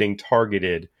rate of getting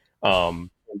targeted.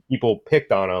 People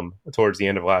picked on him towards the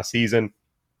end of last season.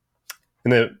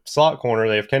 In the slot corner,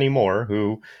 they have Kenny Moore,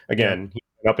 who, again, he's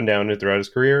been up and down throughout his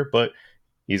career, but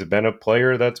he's been a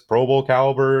player that's Pro Bowl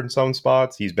caliber in some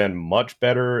spots. He's been much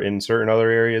better in certain other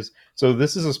areas. So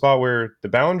this is a spot where the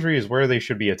boundary is where they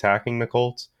should be attacking the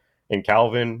Colts. And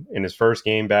Calvin, in his first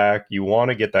game back, you want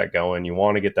to get that going. You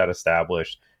want to get that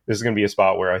established. This is going to be a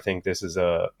spot where I think this is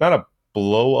not a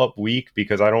blow-up week,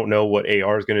 because I don't know what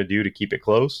AR is going to do to keep it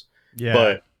close. Yeah.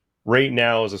 But right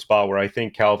now is a spot where I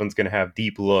think Calvin's going to have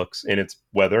deep looks, and it's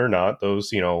whether or not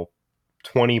those, 20%,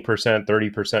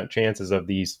 30% chances of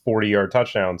these 40-yard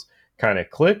touchdowns kind of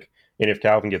click. And if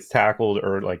Calvin gets tackled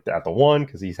or like at the one,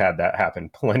 because he's had that happen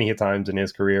plenty of times in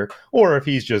his career, or if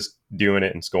he's just doing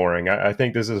it and scoring, I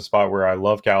think this is a spot where I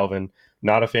love Calvin.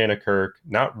 Not a fan of Kirk,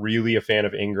 not really a fan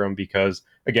of Ingram, because,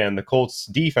 again, the Colts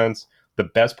defense, the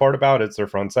best part about it's their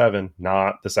front seven,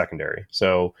 not the secondary.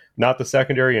 So not the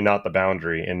secondary and not the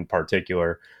boundary in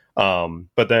particular.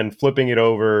 But then flipping it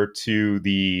over to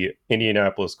the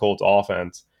Indianapolis Colts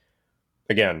offense,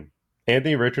 again,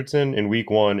 Anthony Richardson in week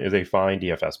 1 is a fine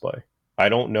DFS play. I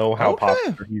don't know how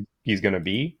popular he's going to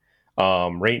be.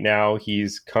 Right now,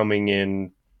 he's coming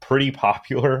in pretty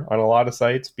popular on a lot of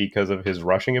sites because of his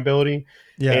rushing ability.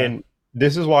 Yeah. And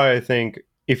this is why I think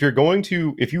if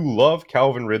you love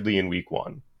Calvin Ridley in week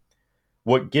 1,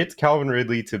 what gets Calvin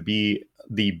Ridley to be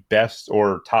the best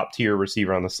or top tier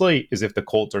receiver on the slate is if the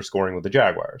Colts are scoring with the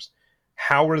Jaguars.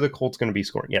 How are the Colts going to be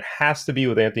scoring? It has to be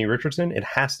with Anthony Richardson. It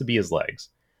has to be his legs.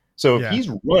 So if he's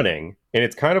running, and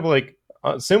it's kind of like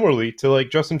similarly to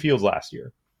like Justin Fields last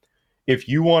year, if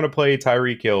you want to play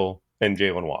Tyreek Hill and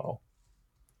Jalen Waddle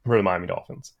for the Miami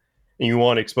Dolphins, and you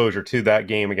want exposure to that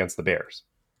game against the Bears,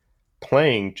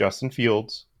 playing Justin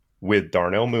Fields with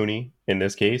Darnell Mooney, in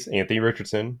this case, Anthony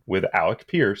Richardson with Alec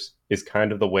Pierce, is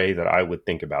kind of the way that I would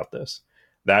think about this.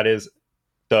 That is,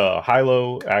 the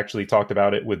Hilo actually talked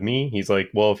about it with me. He's like,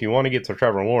 well, if you want to get to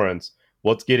Trevor Lawrence,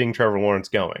 what's getting Trevor Lawrence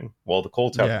going? Well, the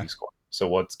Colts have to be scoring. So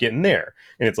what's getting there?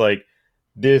 And it's like,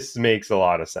 this makes a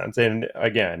lot of sense. And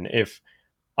again, if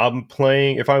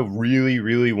I really,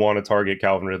 really want to target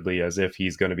Calvin Ridley as if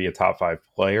he's going to be a top 5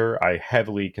 player, I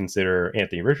heavily consider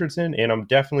Anthony Richardson, and I'm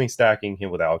definitely stacking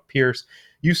him with Alec Pierce.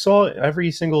 You saw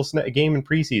every single game in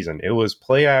preseason. It was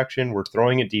play action. We're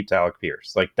throwing it deep to Alec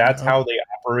Pierce. Like, that's how they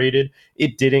operated.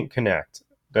 It didn't connect.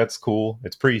 That's cool.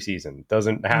 It's preseason.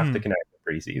 Doesn't have to connect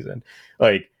in preseason.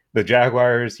 Like, the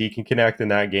Jaguars, he can connect in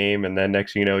that game, and then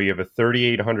next thing you know, you have a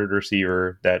 3,800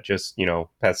 receiver that just,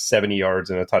 has 70 yards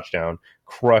and a touchdown,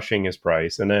 crushing his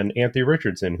price. And then Anthony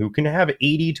Richardson, who can have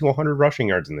 80 to 100 rushing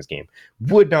yards in this game.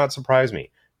 Would not surprise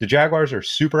me. The Jaguars are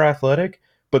super athletic,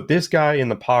 but this guy in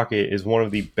the pocket is one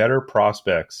of the better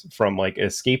prospects from like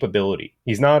escapability.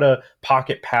 He's not a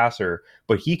pocket passer,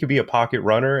 but he could be a pocket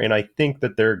runner. And I think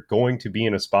that they're going to be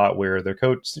in a spot where their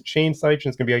coach, Shane Steichen,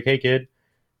 is going to be like, hey, kid,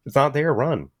 it's not there,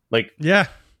 run. Like,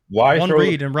 why one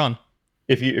read and run?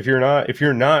 If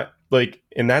you're not like,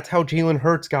 and that's how Jalen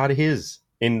Hurts got his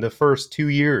in the first 2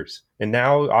 years. And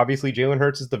now obviously Jalen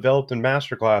Hurts has developed in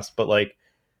masterclass, but like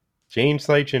James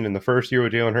Steichen in the first year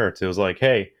with Jalen Hurts, it was like,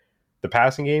 hey, the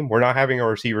passing game, we're not having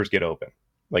our receivers get open.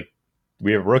 Like,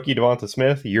 we have rookie Devonta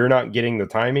Smith. You're not getting the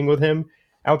timing with him.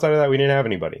 Outside of that, we didn't have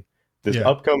anybody. This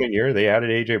upcoming year, they added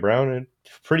A.J. Brown, and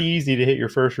it's pretty easy to hit your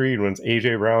first read when it's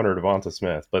A.J. Brown or Devonta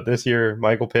Smith. But this year,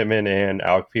 Michael Pittman and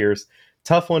Alec Pierce,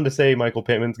 tough one to say Michael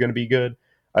Pittman's going to be good.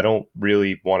 I don't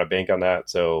really want to bank on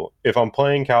that. So if I'm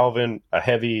playing Calvin, a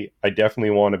heavy, I definitely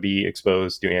want to be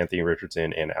exposed to Anthony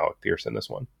Richardson and Alec Pierce in this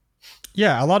one.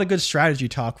 Yeah, a lot of good strategy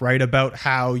talk, right? About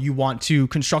how you want to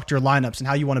construct your lineups and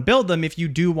how you want to build them if you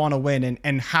do want to win,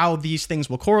 and how these things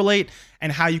will correlate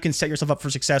and how you can set yourself up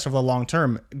for success over the long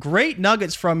term. Great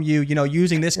nuggets from you,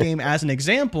 using this game as an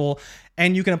example,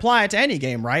 and you can apply it to any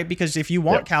game, right? Because if you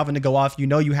want Calvin to go off,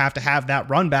 you have to have that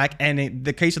run back. And in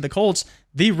the case of the Colts,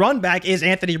 the run back is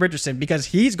Anthony Richardson because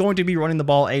he's going to be running the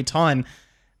ball a ton.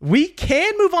 We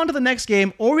can move on to the next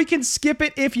game, or we can skip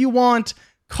it if you want.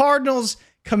 Cardinals,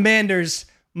 Commanders,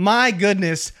 my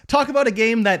goodness. Talk about a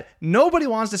game that nobody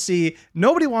wants to see,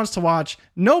 nobody wants to watch,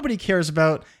 nobody cares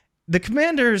about. The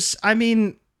Commanders, I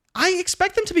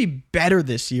expect them to be better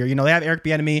this year. They have Eric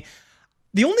Bieniemy.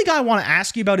 The only guy I want to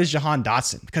ask you about is Jahan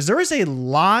Dotson, because there is a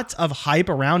lot of hype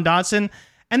around Dotson.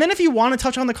 And then if you want to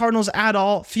touch on the Cardinals at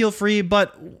all, feel free,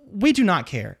 but we do not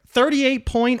care.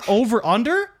 38-point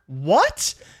over-under?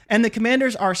 What? And the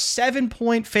Commanders are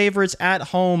 7-point favorites at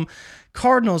home.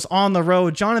 Cardinals on the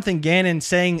road. Jonathan Gannon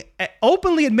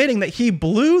openly admitting that he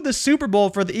blew the Super Bowl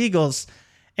for the Eagles.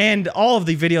 And all of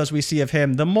the videos we see of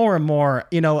him, the more and more,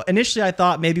 initially I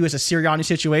thought maybe it was a Sirianni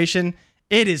situation.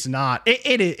 It is not.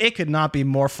 It could not be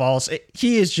more false.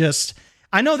 He is just,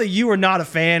 I know that you were not a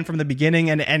fan from the beginning,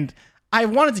 and I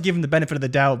wanted to give him the benefit of the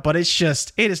doubt, but it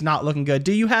is not looking good.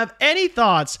 Do you have any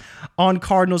thoughts on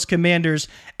Cardinals Commanders?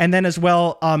 And then as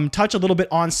well, touch a little bit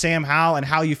on Sam Howell and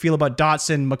how you feel about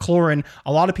Dotson, McLaurin.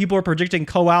 A lot of people are predicting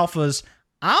co-alphas.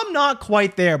 I'm not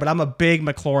quite there, but I'm a big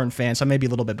McLaurin fan, so I may be a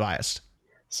little bit biased.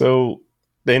 So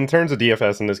in terms of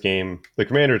DFS in this game, the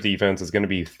Commanders defense is going to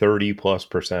be 30+%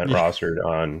 rostered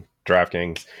on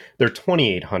DraftKings. They're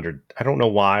 2,800. I don't know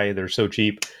why they're so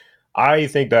cheap. I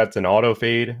think that's an auto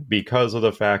fade because of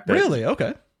the fact that... Really?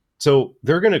 Okay. So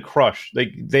they're going to crush.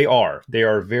 They are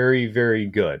very, very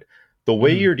good. The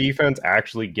way your defense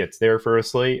actually gets there for a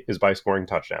slate is by scoring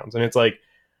touchdowns. And it's like,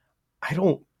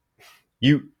 if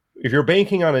you're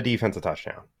banking on a defensive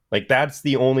touchdown, like that's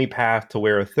the only path to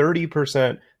where a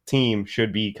 30% team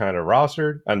should be kind of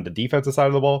rostered on the defensive side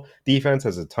of the ball. Defense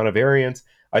has a ton of variance.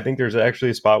 I think there's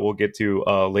actually a spot we'll get to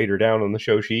later down on the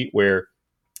show sheet where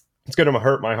it's going to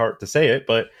hurt my heart to say it,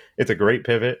 but it's a great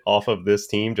pivot off of this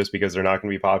team just because they're not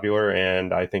going to be popular.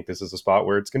 And I think this is a spot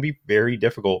where it's going to be very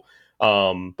difficult.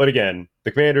 But again,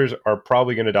 the Commanders are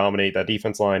probably going to dominate. That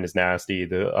defense line is nasty.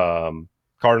 The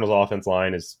Cardinals offense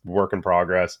line is work in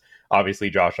progress. Obviously,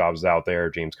 Josh Dobbs is out there.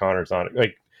 James Conner's not,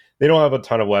 like, they don't have a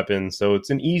ton of weapons. So it's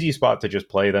an easy spot to just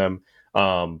play them.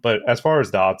 But as far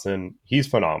as Dotson, he's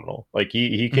phenomenal. Like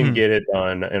he can get it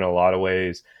done in a lot of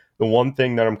ways. The one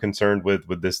thing that I'm concerned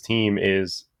with this team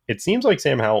is it seems like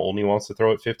Sam Howell only wants to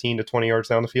throw it 15 to 20 yards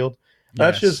down the field.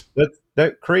 That's just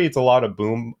that creates a lot of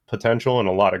boom potential and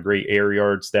a lot of great air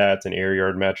yard stats and air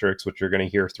yard metrics, which you're going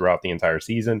to hear throughout the entire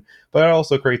season. But it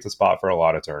also creates a spot for a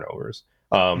lot of turnovers.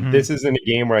 This isn't a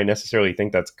game where I necessarily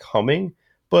think that's coming,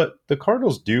 but the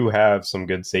Cardinals do have some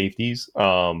good safeties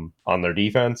on their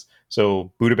defense.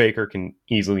 So Budda Baker can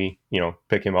easily,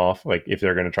 pick him off, like if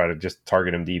they're going to try to just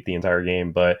target him deep the entire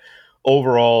game. But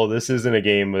overall, this isn't a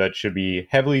game that should be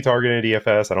heavily targeted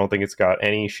DFS. I don't think it's got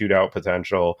any shootout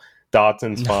potential.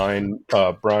 Dotson's fine.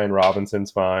 Brian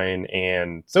Robinson's fine.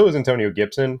 And so is Antonio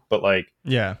Gibson. But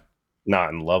not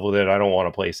in love with it. I don't want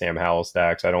to play Sam Howell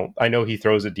stacks. I know he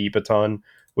throws it deep a ton,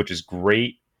 which is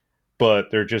great.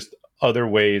 But they're just other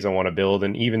ways I want to build.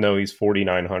 And even though he's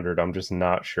 4,900, I'm just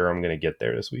not sure I'm going to get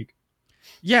there this week.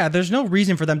 Yeah, there's no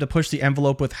reason for them to push the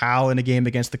envelope with Howell in a game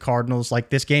against the Cardinals. Like,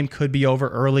 this game could be over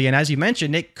early. And as you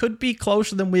mentioned, it could be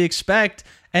closer than we expect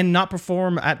and not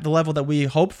perform at the level that we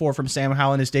hope for from Sam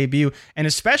Howell in his debut. And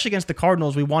especially against the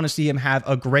Cardinals, we want to see him have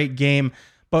a great game.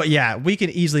 But yeah, we can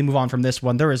easily move on from this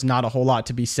one. There is not a whole lot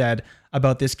to be said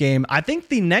about this game. I think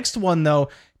the next one, though,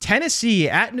 Tennessee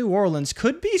at New Orleans,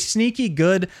 could be sneaky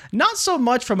good. Not so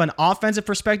much from an offensive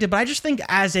perspective, but I just think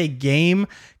as a game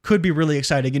could be really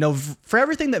exciting. For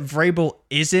everything that Vrabel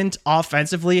isn't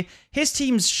offensively, his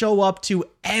teams show up to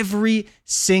every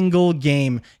single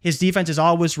game. His defense is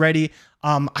always ready.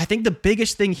 I think the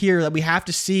biggest thing here that we have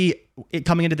to see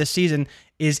coming into this season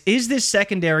is this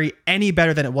secondary any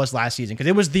better than it was last season? Because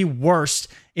it was the worst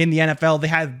in the NFL. They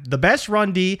had the best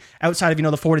run D outside of,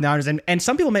 the 49ers. And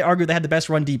some people may argue they had the best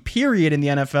run D period in the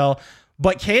NFL.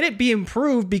 But can it be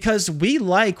improved? Because we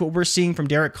like what we're seeing from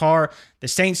Derek Carr. The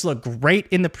Saints look great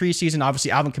in the preseason. Obviously,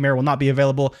 Alvin Kamara will not be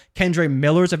available. Kendre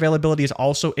Miller's availability is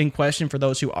also in question for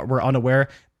those who were unaware.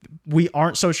 We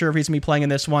aren't so sure if he's going to be playing in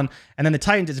this one. And then the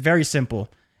Titans, it's very simple.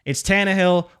 It's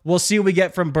Tannehill. We'll see what we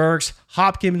get from Burks.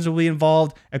 Hopkins will be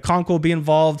involved. Okonkwo will be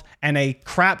involved. And a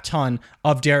crap ton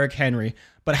of Derrick Henry.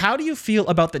 But how do you feel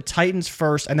about the Titans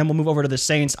first? And then we'll move over to the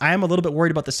Saints. I am a little bit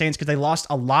worried about the Saints because they lost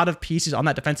a lot of pieces on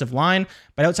that defensive line.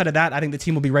 But outside of that, I think the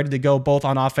team will be ready to go both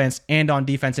on offense and on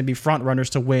defense and be front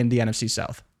runners to win the NFC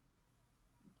South.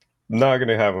 Not going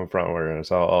to have them front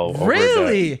runners. I'll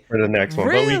really? that for the next one.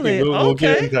 Really? But we'll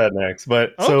get into that next.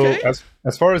 But so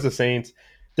as far as the Saints,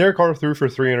 Derek Carr threw for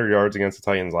 300 yards against the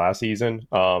Titans last season,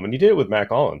 and he did it with Matt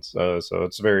Collins. So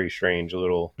it's a very strange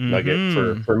little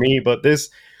nugget for me. But this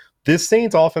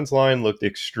Saints offense line looked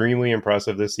extremely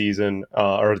impressive this season,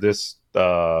 or this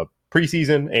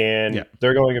preseason, and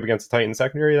they're going up against the Titans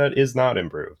secondary that is not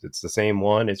improved. It's the same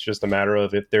one. It's just a matter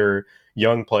of if their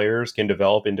young players can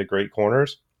develop into great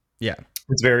corners. Yeah,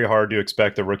 it's very hard to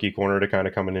expect a rookie corner to kind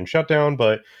of come in and shut down,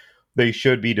 but they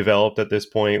should be developed at this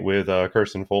point with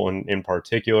Kirsten Fulton in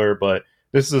particular. But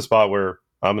this is a spot where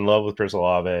I'm in love with Chris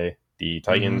Olave. The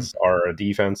Titans are a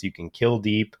defense you can kill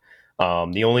deep.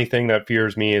 The only thing that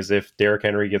fears me is if Derrick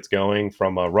Henry gets going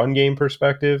from a run game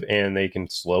perspective and they can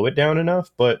slow it down enough.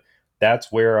 But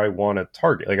that's where I want to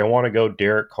target. Like, I want to go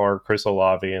Derek Carr, Chris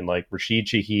Olave, and like Rashid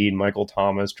Shaheed, Michael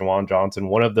Thomas, Jawan Johnson,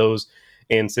 one of those,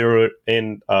 and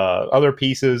other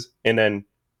pieces, and then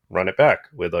run it back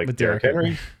with Derrick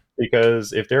Henry.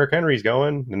 Because if Derrick Henry's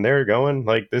going and they're going,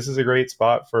 this is a great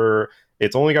spot for.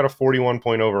 It's only got a 41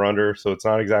 point over under, so it's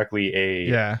not exactly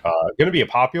going to be a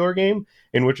popular game,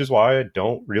 and which is why I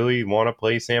don't really want to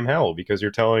play Sam Howell, because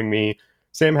you're telling me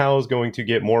Sam Howell is going to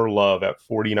get more love at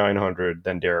 4,900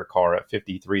 than Derek Carr at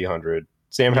 5,300.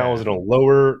 Sam Howell is in a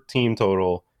lower team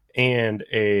total and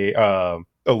a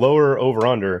lower over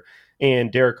under.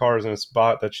 And Derek Carr is in a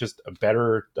spot that's just a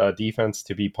better defense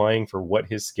to be playing for what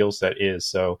his skill set is.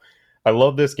 So I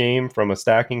love this game from a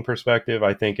stacking perspective.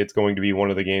 I think it's going to be one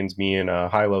of the games me and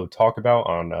Hilo talk about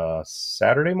on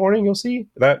Saturday morning. You'll see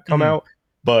that come out.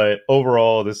 But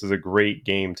overall, this is a great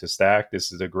game to stack.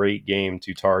 This is a great game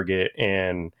to target.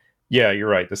 And yeah, you're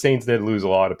right. The Saints did lose a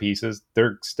lot of pieces.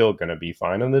 They're still going to be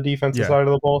fine on the defensive side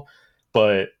of the ball.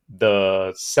 But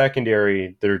the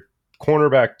secondary, their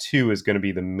cornerback 2 is going to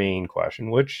be the main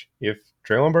question, which if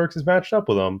Treylon Burks is matched up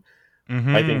with them,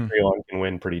 I think Treylon can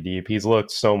win pretty deep. He's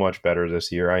looked so much better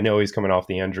this year. I know he's coming off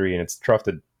the injury, and it's tough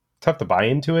tough to buy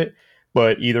into it.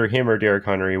 But either him or Derrick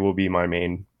Henry will be my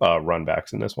main run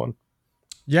backs in this one.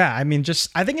 Yeah, I mean,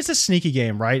 I think it's a sneaky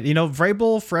game, right? You know,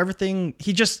 Vrabel, for everything,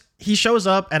 he shows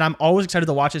up, and I'm always excited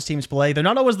to watch his teams play. They're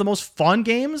not always the most fun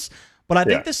games, but I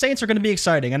think the Saints are going to be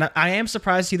exciting. And I am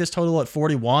surprised to see this total at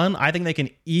 41. I think they can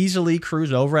easily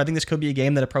cruise over. I think this could be a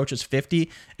game that approaches 50,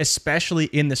 especially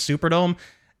in the Superdome.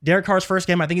 Derek Carr's first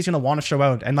game, I think he's going to want to show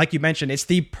out. And like you mentioned, it's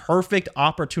the perfect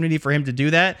opportunity for him to do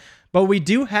that. But we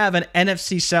do have an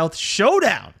NFC South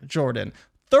showdown, Jordan.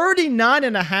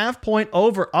 39.5 point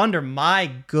over under.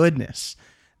 My goodness.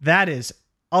 That is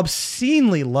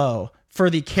obscenely low for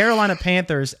the Carolina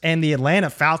Panthers and the Atlanta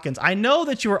Falcons. I know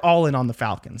that you are all in on the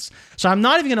Falcons, so I'm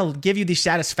not even going to give you the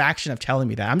satisfaction of telling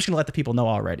me that. I'm just going to let the people know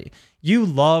already. You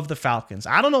love the Falcons.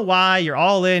 I don't know why. You're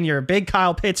all in. You're a big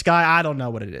Kyle Pitts guy. I don't know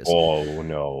what it is. Oh,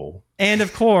 no. And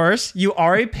of course, you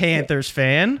are a Panthers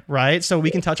fan, right? So we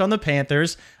can touch on the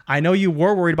Panthers. I know you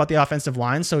were worried about the offensive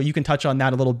line, so you can touch on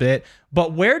that a little bit.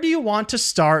 But where do you want to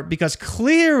start? Because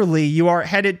clearly you are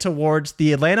headed towards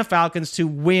the Atlanta Falcons to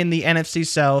win the NFC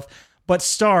South. But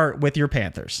start with your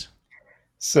Panthers.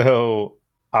 So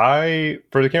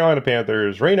for the Carolina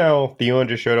Panthers, right now, Thielen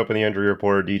just showed up in the injury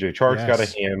report. DJ Chark's got a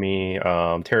hammy.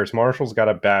 Terrace Marshall's got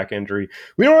a back injury.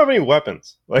 We don't have any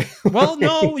weapons. Well,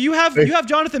 no, you have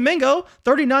Jonathan Mingo,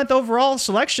 39th overall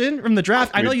selection from the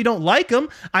draft. I know you don't like him.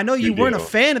 I know you weren't a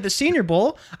fan of the Senior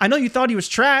Bowl. I know you thought he was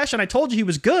trash, and I told you he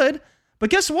was good. But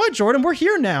guess what, Jordan? We're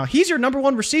here now. He's your number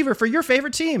one receiver for your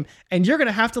favorite team, and you're going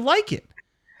to have to like it.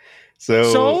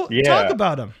 So talk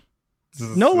about him.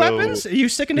 No weapons? Are you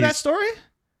sticking to that story?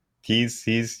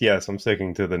 Yes, I'm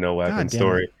sticking to the no weapons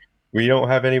story. We don't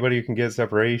have anybody who can get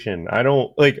separation. I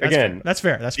don't That's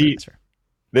fair.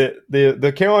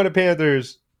 The Carolina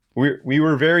Panthers, we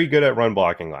were very good at run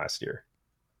blocking last year.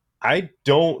 I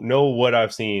don't know what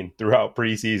I've seen throughout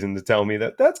preseason to tell me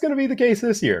that that's going to be the case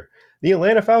this year. The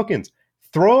Atlanta Falcons,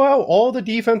 throw out all the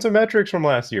defensive metrics from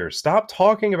last year. Stop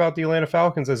talking about the Atlanta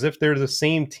Falcons as if they're the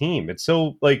same team. It's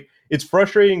so it's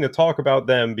frustrating to talk about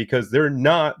them because they're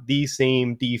not the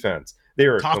same defense. They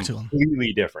are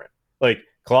completely different.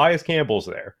 Calais Campbell's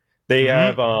there. They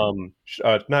have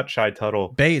not Shy Tuttle.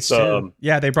 Bates too.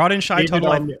 Yeah, they brought in Shy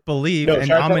Tuttle, I believe,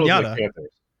 and Amanyata.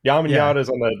 Amanyata's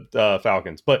on the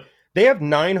Falcons, but they have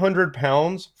 900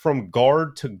 pounds from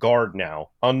guard to guard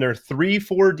now on their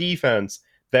 3-4 defense.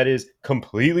 That is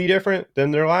completely different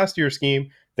than their last year's scheme.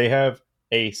 They have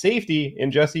a safety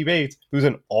in Jesse Bates, who's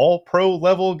an all-pro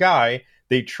level guy.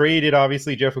 They traded,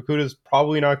 obviously, Jeff Okudah's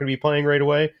probably not going to be playing right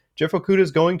away. Jeff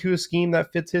Okudah's going to a scheme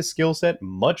that fits his skill set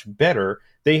much better.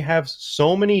 They have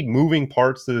so many moving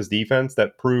parts to this defense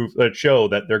that show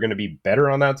that they're going to be better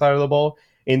on that side of the ball.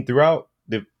 And throughout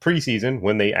the preseason,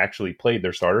 when they actually played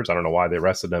their starters, I don't know why they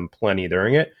rested them plenty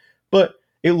during it, but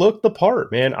it looked the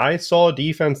part, man. I saw a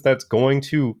defense that's going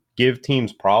to give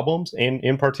teams problems, and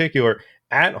in particular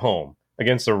at home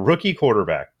against a rookie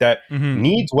quarterback that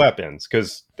needs weapons.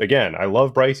 Because, again, I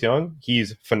love Bryce Young.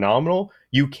 He's phenomenal.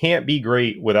 You can't be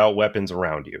great without weapons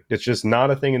around you. It's just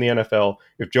not a thing in the NFL.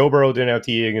 If Joe Burrow didn't have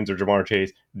T. Higgins or Jamar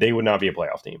Chase, they would not be a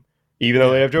playoff team. Even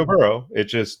though they have Joe Burrow, it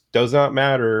just does not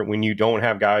matter when you don't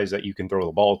have guys that you can throw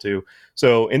the ball to.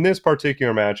 So in this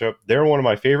particular matchup, they're one of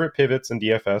my favorite pivots in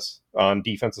DFS on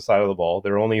defensive side of the ball.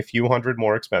 They're only a few hundred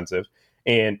more expensive,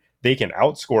 and they can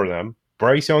outscore them.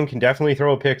 Bryce Young can definitely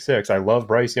throw a pick six. I love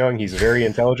Bryce Young. He's a very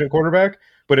intelligent quarterback.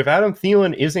 But if Adam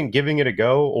Thielen isn't giving it a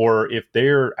go, or if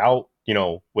they're out,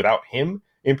 without him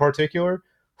in particular,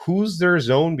 who's their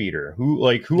zone beater? Who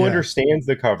understands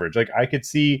the coverage? I could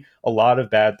see a lot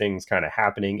of bad things kind of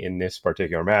happening in this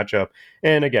particular matchup.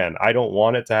 And again, I don't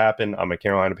want it to happen. I'm a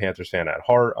Carolina Panthers fan at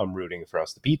heart. I'm rooting for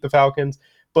us to beat the Falcons,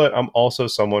 but I'm also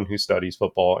someone who studies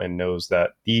football and knows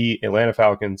that the Atlanta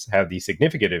Falcons have the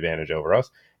significant advantage over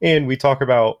us. And we talk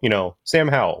about, Sam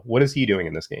Howell. What is he doing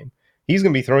in this game? He's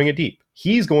going to be throwing it deep.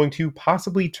 He's going to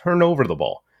possibly turn over the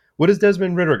ball. What is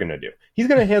Desmond Ridder going to do? He's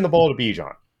going to hand the ball to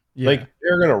Bijan. Yeah.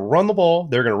 They're going to run the ball.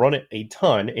 They're going to run it a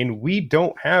ton. And we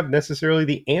don't have necessarily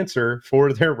the answer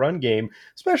for their run game,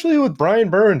 especially with Brian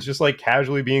Burns just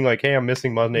casually being hey, I'm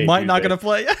missing Monday. Might not going to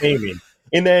play.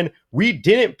 And then we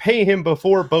didn't pay him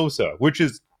before Bosa, which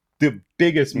is the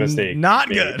biggest mistake. Not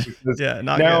good.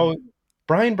 Not now, good.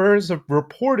 Brian Burns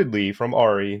reportedly from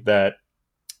Ari that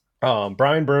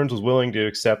Brian Burns was willing to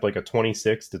accept a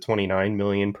 26 to 29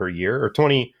 million per year, or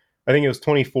 20. I think it was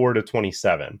 24 to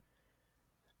 27.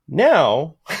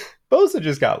 Now, Bosa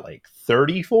just got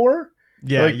 34.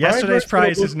 Yeah, yesterday's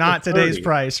price is not today's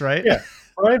price, right? Yeah,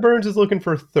 Brian Burns is looking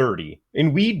for 30.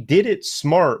 And we did it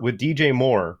smart with DJ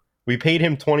Moore. We paid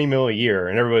him 20 mil a year,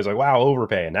 and everybody's like, wow,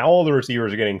 overpay. And now all the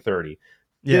receivers are getting 30.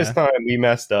 This time we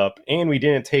messed up and we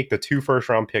didn't take the 2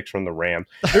 first-round picks from the Rams.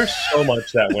 There's so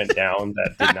much that went down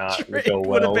that did not go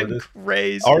well. Would have been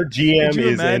crazy. Our GM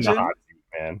is in the hot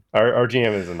seat, man. Our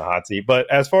GM is in the hot seat. But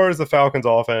as far as the Falcons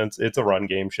offense, it's a run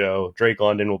game show. Drake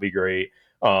London will be great.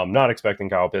 Not expecting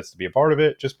Kyle Pitts to be a part of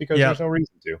it just because there's no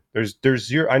reason to. There's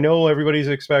zero. I know everybody's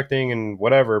expecting and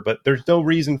whatever, but there's no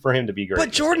reason for him to be great.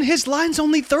 But Jordan, his line's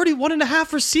only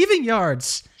 31.5 receiving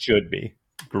yards. Should be.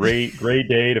 Great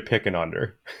day to pick an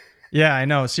under. Yeah, I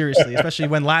know. Seriously, especially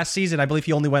when last season, I believe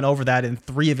he only went over that in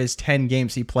 3 of his 10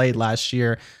 games he played last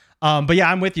year. But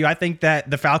yeah, I'm with you. I think that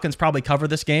the Falcons probably cover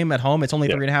this game at home. It's only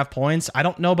 3.5 points. I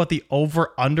don't know about the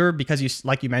over under because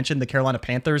like you mentioned, the Carolina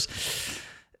Panthers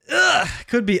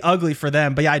could be ugly for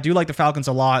them. But yeah, I do like the Falcons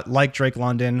a lot, like Drake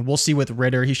London. We'll see with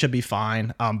Ritter. He should be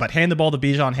fine. But hand the ball to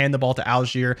Bijan, hand the ball to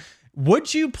Algier.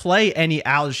 Would you play any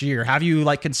Algier? Have you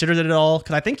considered it at all?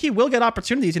 Because I think he will get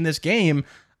opportunities in this game.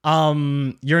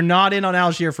 You're not in on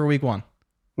Algier for week 1.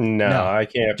 No, I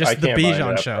can't. Just I the can't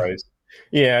Bijan show. Price.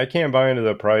 Yeah, I can't buy into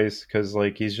the price because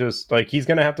he's just he's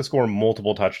gonna have to score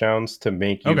multiple touchdowns to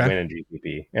make you win in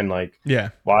GPP. And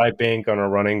why bank on a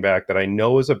running back that I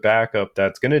know is a backup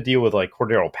that's gonna deal with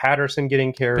Cordero Patterson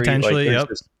getting carried? Potentially,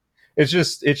 it's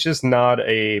just not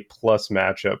a plus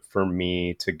matchup for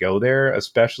me to go there,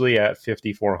 especially at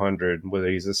 5,400, where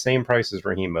he's the same price as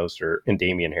Raheem Mostert and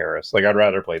Damian Harris. I'd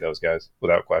rather play those guys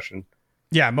without question.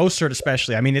 Yeah, Mostert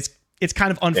especially. I mean, it's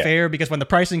kind of unfair because when the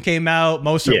pricing came out,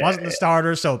 Mostert wasn't the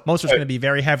starter, so Mostert's going to be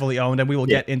very heavily owned, and we will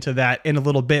get into that in a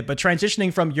little bit. But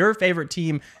transitioning from your favorite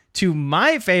team to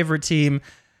my favorite team,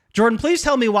 Jordan, please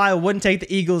tell me why I wouldn't take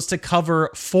the Eagles to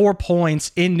cover 4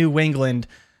 points in New England.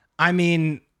 I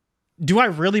mean, do I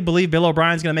really believe Bill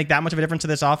O'Brien's going to make that much of a difference to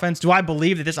this offense? Do I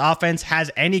believe that this offense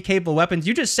has any capable weapons?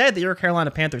 You just said that your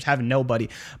Carolina Panthers have nobody.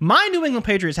 My New England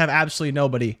Patriots have absolutely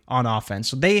nobody on offense.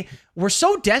 So they were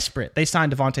so desperate, they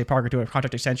signed Devontae Parker to a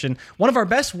contract extension. One of our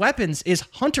best weapons is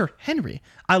Hunter Henry.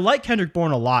 I like Kendrick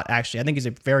Bourne a lot, actually. I think he's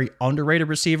a very underrated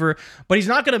receiver, but he's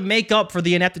not going to make up for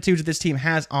the ineptitude that this team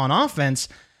has on offense.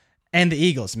 And the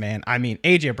Eagles, man. I mean,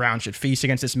 A.J. Brown should feast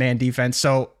against this man defense.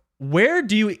 So where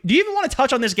do you even want to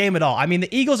touch on this game at all? I mean,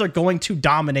 the Eagles are going to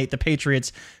dominate the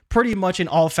Patriots pretty much in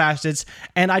all facets,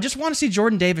 and I just want to see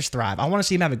Jordan Davis thrive. I want to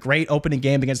see him have a great opening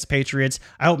game against the Patriots.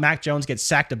 I hope Mac Jones gets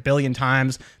sacked 1 billion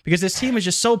times because this team is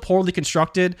just so poorly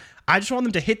constructed. I just want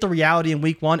them to hit the reality in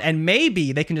week 1, and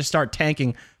maybe they can just start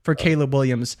tanking for Caleb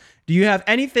Williams. Do you have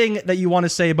anything that you want to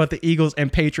say about the Eagles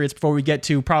and Patriots before we get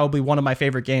to probably one of my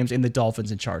favorite games in the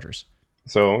Dolphins and Chargers?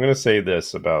 So I'm going to say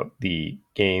this about the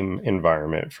game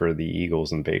environment for the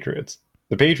Eagles and Patriots.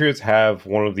 The Patriots have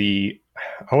one of the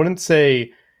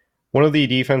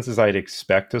defenses I'd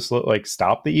expect to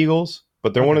stop the Eagles,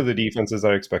 but they're one of the defenses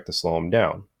I expect to slow them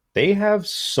down. They have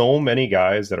so many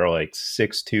guys that are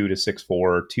 6'2 to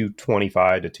 6'4,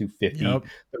 225 to 250 that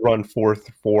run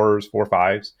 4.4s,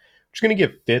 4.5s, which is going to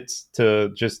give fits to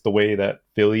just the way that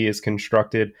Philly is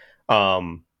constructed.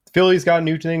 Philly's got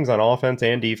new things on offense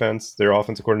and defense. Their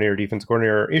offensive coordinator, defensive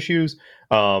coordinator issues.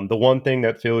 The one thing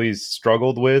that Philly's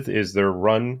struggled with is their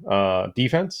run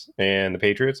defense. And the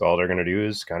Patriots, all they're going to do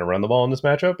is kind of run the ball in this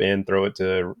matchup and throw it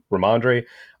to Ramondre.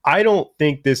 I don't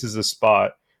think this is a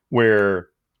spot where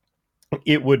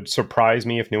it would surprise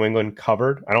me if New England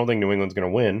covered. I don't think New England's going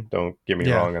to win. Don't get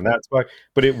me wrong on that spot.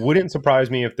 But it wouldn't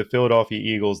surprise me if the Philadelphia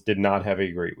Eagles did not have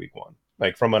a great week 1.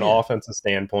 From an offensive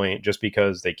standpoint, just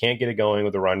because they can't get it going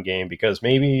with the run game, because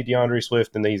maybe DeAndre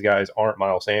Swift and these guys aren't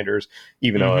Miles Sanders,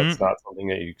 even though that's not something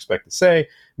that you expect to say.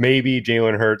 Maybe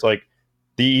Jalen Hurts,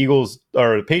 the Eagles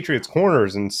or the Patriots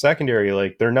corners and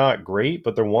secondary, they're not great,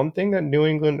 but they're one thing that New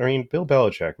England, Bill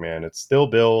Belichick, man, it's still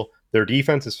Bill. Their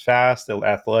defense is fast,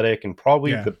 athletic, and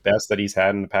probably the best that he's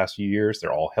had in the past few years.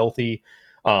 They're all healthy.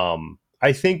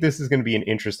 I think this is going to be an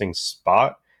interesting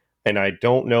spot. And I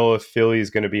don't know if Philly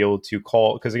is going to be able to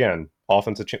call, because again,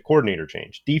 offensive coordinator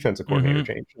change, defensive coordinator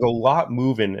change. There's a lot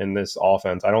moving in this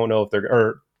offense. I don't know if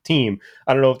they're team.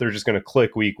 I don't know if they're just going to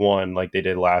click week 1 like they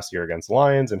did last year against the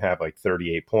Lions and have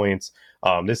 38 points.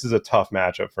 This is a tough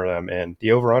matchup for them, and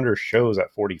the over/under shows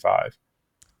at 45.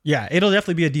 Yeah, it'll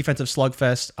definitely be a defensive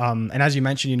slugfest. And as you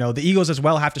mentioned, the Eagles as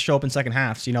well have to show up in second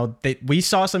halves. We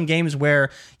saw some games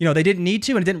where, they didn't need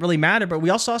to and it didn't really matter, but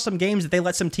we also saw some games that they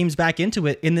let some teams back into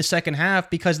it in the second half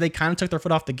because they kind of took their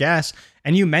foot off the gas.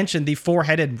 And you mentioned the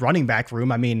 4-headed running back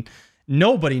room. I mean,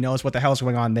 nobody knows what the hell's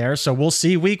going on there. So we'll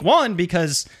see week 1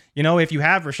 because, if you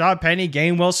have Rashad Penny,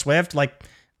 Gainwell, Swift,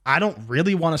 I don't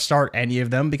really want to start any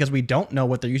of them because we don't know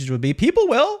what their usage would be. People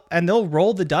will, and they'll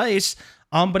roll the dice.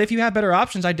 But if you have better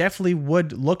options, I definitely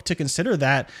would look to consider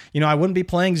that. I wouldn't be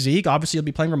playing Zeke. Obviously, you'll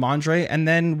be playing Ramondre, and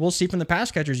then we'll see from the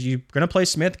pass catchers. You're going to play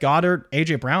Smith, Goddard,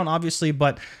 A.J. Brown, obviously,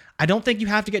 but I don't think you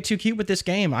have to get too cute with this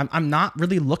game. I'm not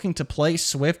really looking to play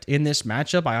Swift in this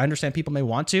matchup. I understand people may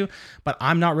want to, but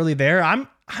I'm not really there.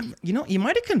 You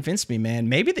might have convinced me, man.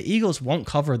 Maybe the Eagles won't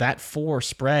cover that 4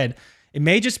 spread. It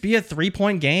may just be a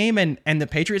 3-point game and the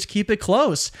Patriots keep it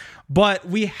close. But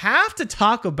we have to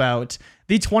talk about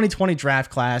the 2020 draft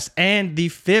class and the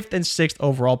 5th and 6th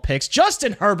overall picks.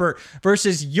 Justin Herbert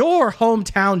versus your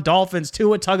hometown Dolphins.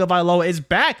 Tua Tagovailoa is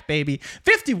back, baby.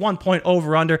 51-point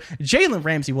over-under. Jalen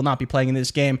Ramsey will not be playing in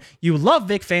this game. You love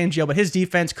Vic Fangio, but his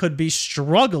defense could be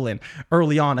struggling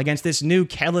early on against this new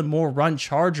Kellen Moore run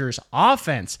Chargers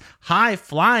offense.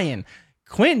 High-flying.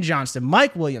 Quentin Johnston,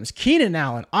 Mike Williams, Keenan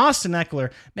Allen, Austin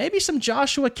Eckler, maybe some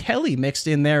Joshua Kelly mixed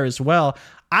in there as well.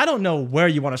 I don't know where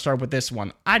you want to start with this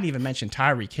one. I didn't even mention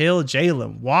Tyreek Hill,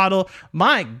 Jalen Waddle.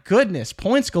 My goodness,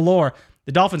 points galore.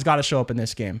 The Dolphins got to show up in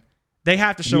this game. They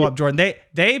have to show up, Jordan.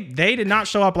 They did not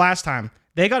show up last time.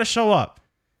 They got to show up.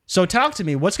 So talk to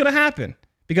me. What's going to happen?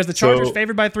 Because the Chargers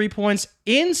favored by 3 points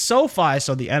in SoFi,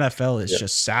 so the NFL is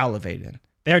just salivating.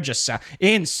 They're just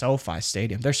in SoFi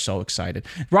Stadium. They're so excited.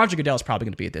 Roger Goodell is probably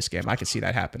going to be at this game. I can see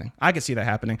that happening.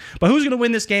 But who's going to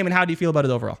win this game, and how do you feel about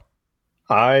it overall?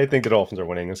 I think the Dolphins are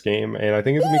winning this game, and I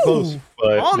think it's going to be close.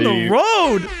 But on the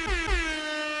road.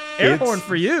 Air horn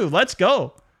for you. Let's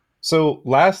go. So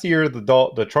last year,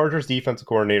 the Chargers defensive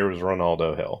coordinator was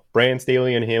Ronaldo Hill. Brandon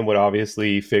Staley and him would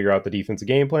obviously figure out the defensive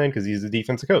game plan because he's the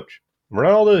defensive coach.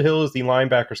 Ronaldo Hill is the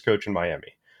linebackers coach in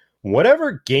Miami.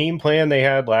 Whatever game plan they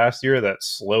had last year that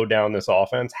slowed down this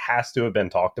offense has to have been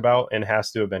talked about and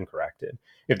has to have been corrected.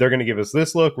 If they're going to give us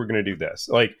this look, we're going to do this.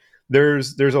 Like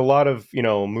there's a lot of,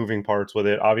 moving parts with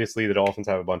it. Obviously, the Dolphins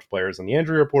have a bunch of players on the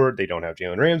injury report. They don't have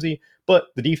Jalen Ramsey, but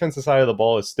the defensive side of the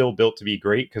ball is still built to be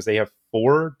great because they have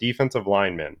 4 defensive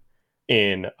linemen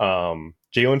in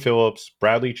Jalen Phillips,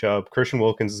 Bradley Chubb, Christian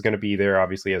Wilkins is going to be there.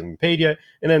 Obviously, hasn't been paid yet.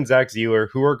 And then Zach Zeeler,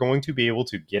 who are going to be able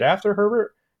to get after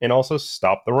Herbert and also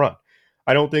stop the run.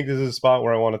 I don't think this is a spot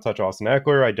where I want to touch Austin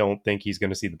Eckler. I don't think he's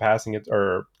going to see the passing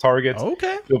or targets.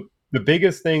 Okay. The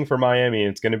biggest thing for Miami,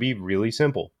 it's going to be really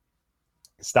simple.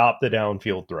 Stop the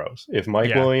downfield throws. If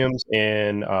Mike Williams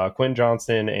and Quentin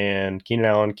Johnston and Keenan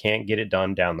Allen can't get it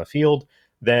done down the field,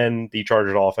 then the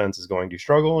Chargers offense is going to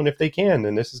struggle. And if they can,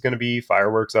 then this is going to be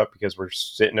fireworks up because we're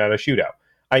sitting at a shootout.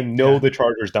 I know the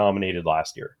Chargers dominated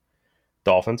last year.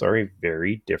 Dolphins are a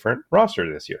very different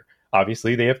roster this year.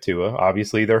 Obviously, they have Tua.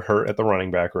 Obviously, they're hurt at the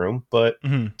running back room. But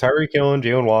Tyreek Hill and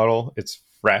Jalen Waddle, it's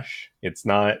fresh. It's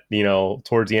not,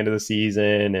 towards the end of the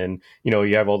season. And,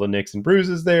 you have all the nicks and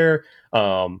bruises there.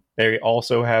 They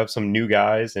also have some new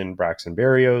guys in Braxton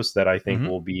Berrios that I think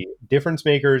will be difference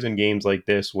makers in games like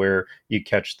this where you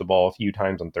catch the ball a few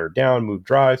times on third down, move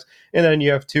drives. And then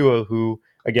you have Tua who,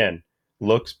 again,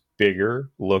 looks bigger,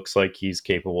 looks like he's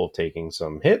capable of taking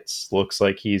some hits, looks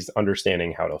like he's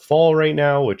understanding how to fall right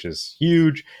now, which is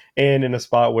huge. And in a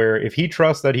spot where if he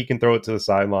trusts that he can throw it to the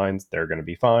sidelines, they're going to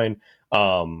be fine.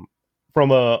 From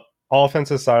a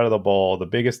offensive side of the ball, the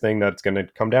biggest thing that's going to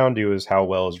come down to is how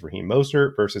well is Raheem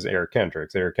Mostert versus Eric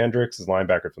Kendricks. Eric Kendricks is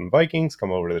linebacker from the Vikings,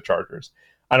 come over to the Chargers.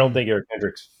 I don't think Eric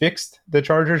Kendricks fixed the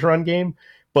Chargers run game,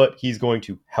 but he's going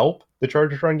to help the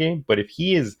Chargers run game. But if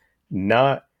he is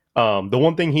not, the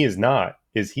one thing he is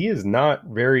not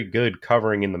very good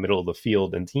covering in the middle of the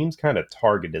field, and teams kind of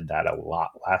targeted that a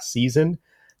lot last season.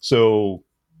 So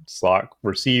slot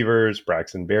receivers,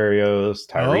 Braxton Berrios,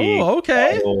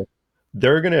 Tyreek,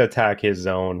 they're going to attack his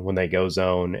zone when they go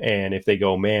zone. And if they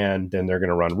go man, then they're going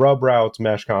to run rub routes,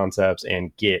 mesh concepts,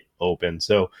 and get open.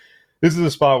 So this is a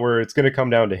spot where it's going to come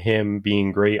down to him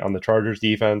being great on the Chargers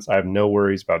defense. I have no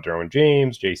worries about Derwin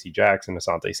James, J.C. Jackson,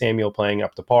 Asante Samuel playing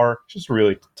up to par. It's just a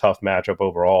really tough matchup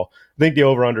overall. I think the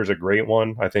over-under is a great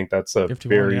one. I think that's a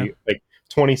very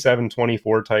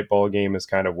 27-24 type ball game is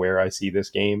kind of where I see this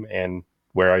game and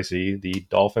where I see the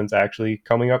Dolphins actually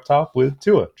coming up top with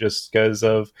Tua, just because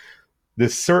of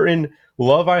this certain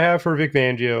love I have for Vic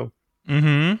Fangio.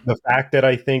 The fact that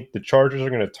I think the Chargers are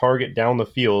going to target down the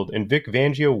field, and Vic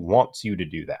Fangio wants you to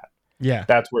do that. Yeah.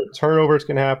 That's where turnovers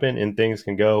can happen and things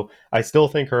can go. I still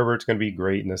think Herbert's going to be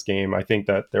great in this game. I think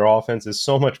that their offense is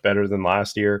so much better than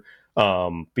last year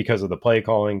because of the play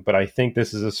calling. But I think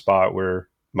this is a spot where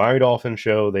Miami Dolphins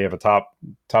show they have a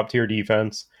top tier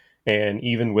defense. And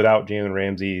even without Jalen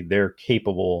Ramsey, they're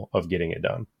capable of getting it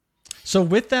done. So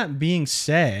with that being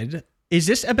said, is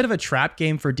this a bit of a trap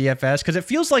game for DFS? Because it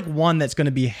feels like one that's going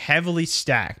to be heavily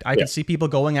stacked. I can see people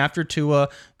going after Tua,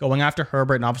 going after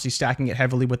Herbert, and obviously stacking it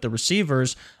heavily with the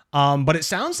receivers. But it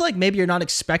sounds like maybe you're not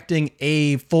expecting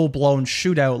a full-blown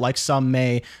shootout like some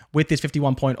may with this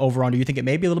 51-point over-under. You think it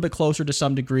may be a little bit closer to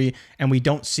some degree, and we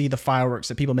don't see the fireworks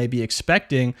that people may be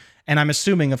expecting. And I'm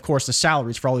assuming, of course, the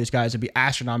salaries for all these guys would be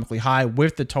astronomically high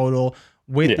with the total,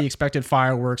 with the expected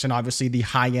fireworks, and obviously the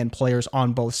high-end players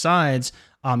on both sides.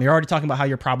 You're already talking about how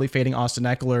you're probably fading Austin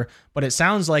Eckler, but it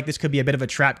sounds like this could be a bit of a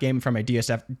trap game from a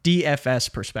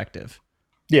DFS perspective.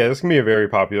 Yeah, this can be a very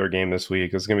popular game this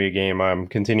week. It's going to be a game I'm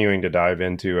continuing to dive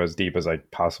into as deep as I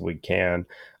possibly can.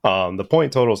 The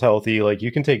point total is healthy. Like,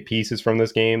 you can take pieces from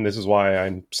this game. This is why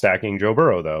I'm stacking Joe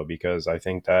Burrow, though, because I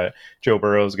think that Joe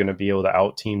Burrow is going to be able to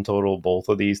out-team total both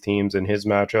of these teams in his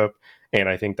matchup. And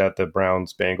I think that the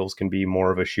Browns-Bengals can be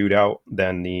more of a shootout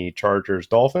than the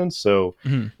Chargers-Dolphins. So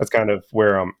that's kind of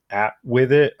where I'm at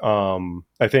with it.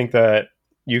 I think that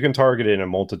you can target it in a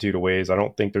multitude of ways. I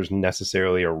don't think there's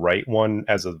necessarily a right one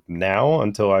as of now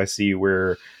until I see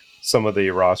where some of the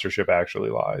rostership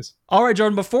actually lies. All right,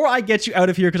 Jordan, before I get you out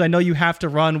of here, because I know you have to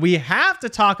run, we have to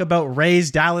talk about Ray's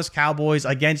Dallas Cowboys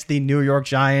against the New York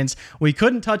Giants. We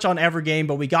couldn't touch on every game,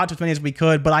 but we got to as many as we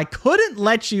could. But I couldn't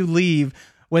let you leave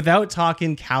without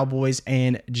talking Cowboys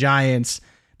and Giants.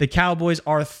 The Cowboys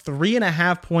are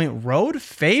 3.5-point road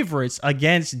favorites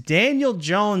against Daniel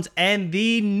Jones and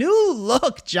the new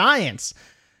look Giants.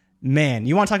 Man,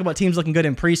 you want to talk about teams looking good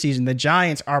in preseason? The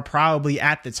Giants are probably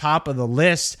at the top of the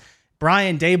list.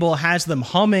 Brian Daboll has them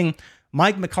humming.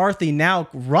 Mike McCarthy now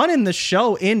running the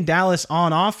show in Dallas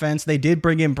on offense. They did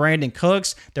bring in Brandon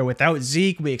Cooks. They're without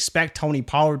Zeke. We expect Tony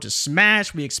Pollard to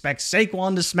smash. We expect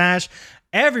Saquon to smash.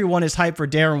 Everyone is hyped for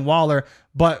Darren Waller,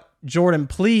 but Jordan,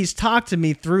 please talk to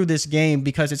me through this game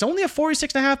because it's only a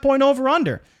 46.5-point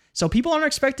over-under. So people aren't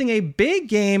expecting a big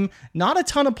game, not a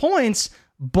ton of points,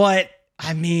 but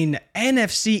I mean,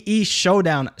 NFC East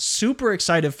showdown. Super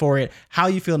excited for it. How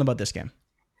are you feeling about this game?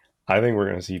 I think we're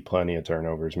going to see plenty of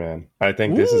turnovers, man. I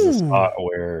think this is a spot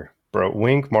where,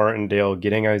 Wink Martindale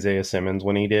getting Isaiah Simmons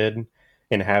when he did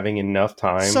and having enough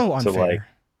time to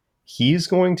he's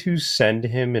going to send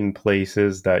him in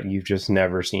places that you've just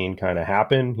never seen kind of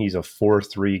happen. He's a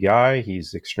 4-3 guy.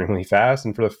 He's extremely fast.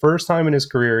 And for the first time in his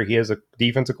career, he has a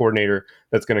defensive coordinator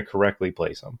that's going to correctly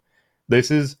place him.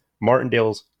 This is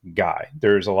Martindale's guy.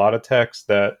 There's a lot of texts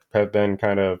that have been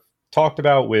kind of talked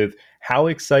about with how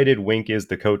excited Wink is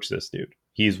to coach this dude.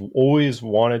 He's always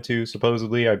wanted to,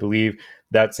 supposedly. I believe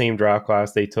that same draft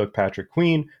class, they took Patrick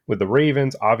Queen with the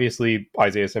Ravens. Obviously,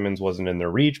 Isaiah Simmons wasn't in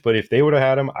their reach, but if they would have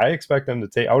had him, I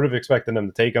would have expected them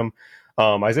to take him.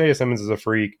 Isaiah Simmons is a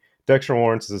freak. Dexter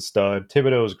Lawrence is a stud.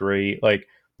 Thibodeau is great. Like,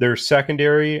 their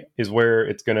secondary is where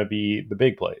it's going to be the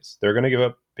big plays. They're going to give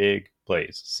up big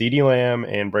plays. CeeDee Lamb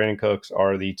and Brandon Cooks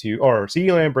are the two, or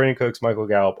CeeDee Lamb, Brandon Cooks, Michael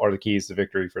Gallup are the keys to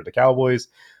victory for the Cowboys.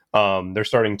 They're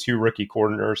starting 2 rookie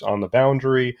corners on the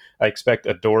boundary. I expect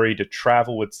Adoree to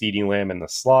travel with CeeDee Lamb in the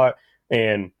slot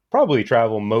and probably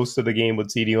travel most of the game with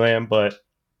CeeDee Lamb, but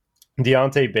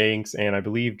Deontay Banks and I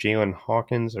believe Jalen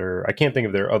Hawkins, or I can't think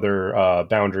of their other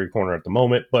boundary corner at the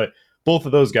moment, but both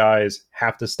of those guys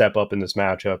have to step up in this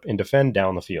matchup and defend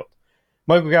down the field.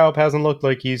 Michael Gallup hasn't looked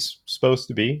like he's supposed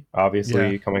to be.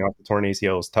 Obviously, coming off the torn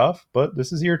ACL is tough, but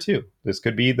this is year 2. This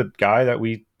could be the guy that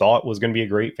we thought was going to be a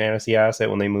great fantasy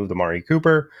asset when they moved Amari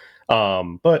Cooper.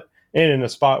 But in a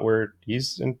spot where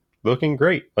he's looking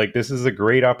great. Like, this is a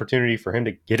great opportunity for him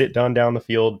to get it done down the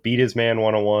field, beat his man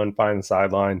one-on-one, find the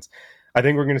sidelines. I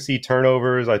think we're going to see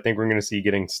turnovers. I think we're going to see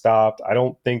getting stopped. I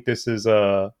think this is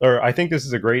a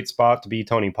great spot to be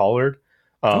Tony Pollard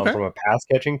from a pass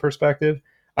catching perspective.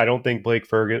 I don't think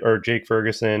Jake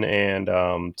Ferguson and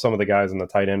some of the guys in the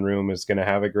tight end room is going to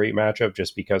have a great matchup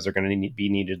just because they're going to be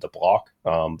needed to block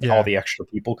all the extra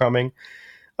people coming.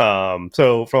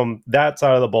 So from that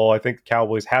side of the ball, I think the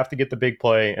Cowboys have to get the big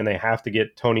play and they have to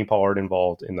get Tony Pollard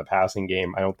involved in the passing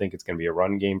game. I don't think it's going to be a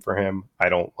run game for him. I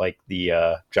don't like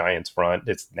the Giants front.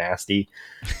 It's nasty.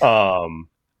 But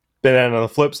then on the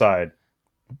flip side,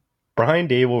 Brian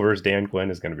Daboll versus Dan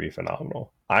Quinn is going to be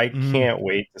phenomenal. I can't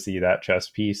wait to see that chess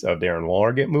piece of Darren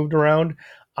Waller get moved around.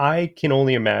 I can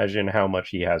only imagine how much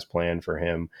he has planned for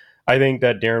him. I think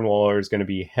that Darren Waller is going to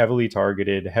be heavily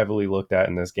targeted, heavily looked at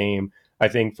in this game. I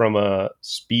think from a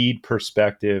speed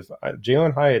perspective,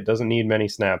 Jalen Hyatt doesn't need many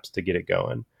snaps to get it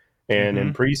going. And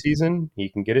in preseason, he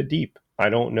can get it deep. I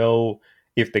don't know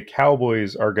if the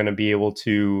Cowboys are going to be able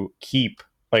to keep,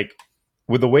 like,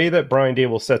 with the way that Brian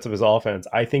Daboll sets up his offense,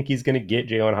 I think he's going to get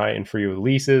Jalen Hyatt in free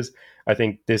releases. I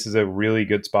think this is a really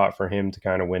good spot for him to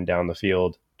kind of win down the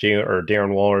field.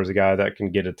 Darren Waller is a guy that can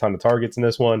get a ton of targets in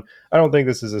this one. I don't think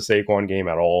this is a Saquon game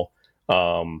at all.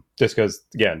 Just because,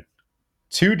 again,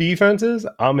 2 defenses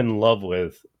I'm in love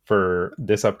with for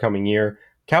this upcoming year.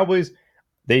 Cowboys,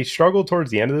 they struggled towards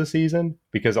the end of the season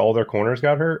because all their corners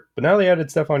got hurt, but now they added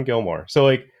Stephon Gilmore. So,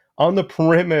 like, on the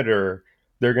perimeter,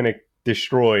 they're going to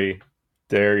destroy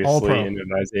Darius Slayton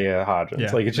and Isaiah Hodgins.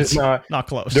 Yeah, like, it's just not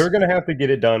close. They're going to have to get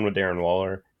it done with Darren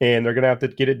Waller, and they're going to have to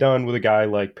get it done with a guy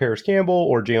like Paris Campbell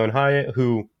or Jalen Hyatt,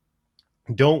 who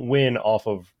don't win off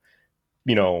of,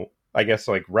 I guess,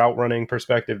 like, route running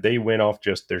perspective. They win off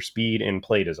just their speed and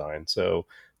play design. So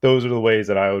those are the ways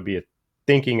that I would be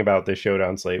thinking about this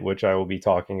showdown slate, which I will be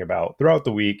talking about throughout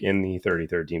the week in the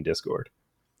 33rd Team Discord.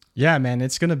 Yeah, man,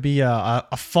 it's going to be a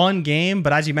fun game,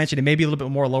 but as you mentioned, it may be a little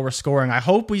bit more lower scoring. I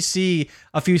hope we see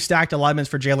a few stacked alignments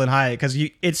for Jalen Hyatt, because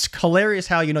it's hilarious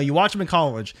how, you watch him in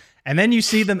college, and then you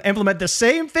see them implement the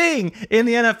same thing in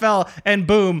the NFL, and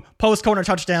boom, post-corner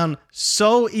touchdown,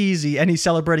 so easy, and he's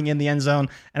celebrating in the end zone,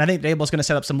 and I think Daboll's going to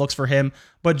set up some looks for him.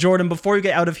 But Jordan, before you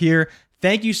get out of here,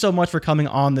 thank you so much for coming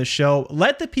on the show.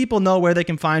 Let the people know where they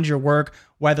can find your work,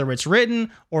 whether it's written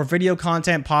or video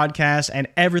content, podcasts, and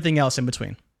everything else in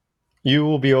between. You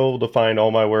will be able to find all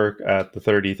my work at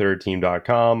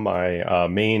the33rdteam.com, my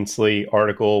main slate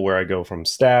article where I go from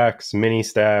stacks, mini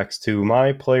stacks, to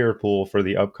my player pool for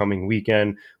the upcoming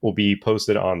weekend will be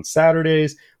posted on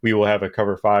Saturdays. We will have a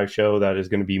Cover 5 show that is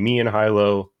going to be me and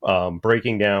Hilo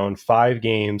breaking down 5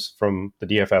 games from the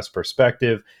DFS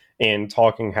perspective and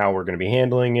talking how we're going to be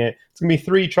handling it. It's going to be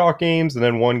 3 chalk games and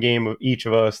then 1 game of each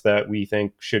of us that we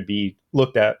think should be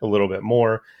looked at a little bit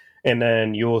more. And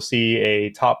then you will see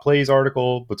a top plays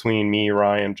article between me,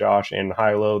 Ryan, Josh, and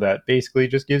Hilo that basically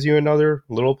just gives you another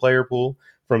little player pool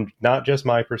from not just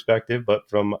my perspective, but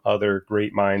from other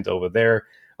great minds over there.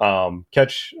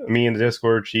 Catch me in the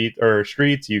Discord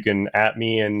streets. You can @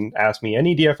 me and ask me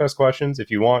any DFS questions.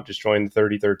 If you want, just join the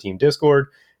 33rd Team Discord.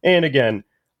 And again,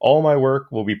 all my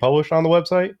work will be published on the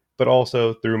website, but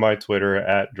also through my Twitter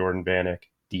at Jordan Vanek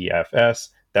DFS.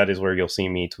 That is where you'll see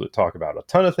me talk about a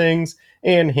ton of things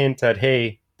and hint at,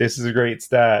 hey, this is a great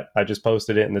stat. I just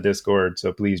posted it in the Discord,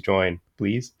 so please join,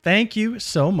 please. Thank you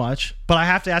so much. But I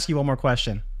have to ask you one more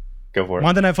question. Go for it.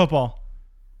 Monday Night Football.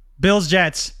 Bills,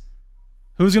 Jets.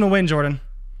 Who's going to win, Jordan?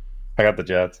 I got the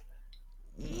Jets.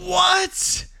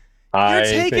 What? You're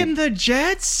taking the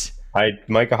Jets?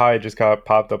 Micah Hyde just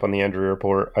popped up on the injury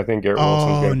report. I think Garrett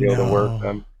Wilson's going to be able to work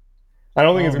them. I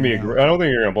don't think it's going to be I don't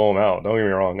think you're going to blow him out. Don't get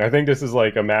me wrong. I think this is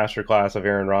like a masterclass of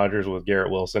Aaron Rodgers with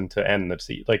Garrett Wilson to end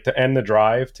the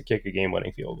drive to kick a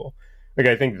game-winning field goal. Like,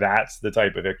 I think that's the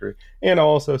type of victory. And I'll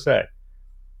also say,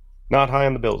 not high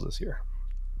on the Bills this year.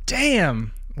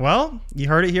 Damn. Well, you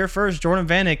heard it here first. Jordan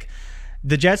Vanek.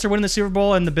 The Jets are winning the Super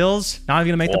Bowl, and the Bills not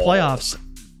even going to make the playoffs.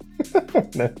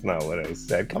 That's not what I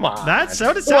said. Come on. That's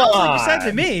what it sounds like you said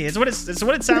to me. It's what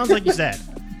it sounds like you said.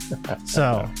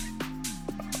 So...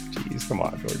 Jeez, come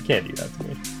on, Jordan. You can't do that to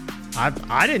me.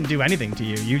 I didn't do anything to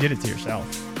you. You did it to yourself.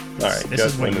 All right. This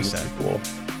is what you said. Cool.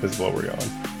 This is what we're going.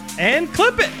 And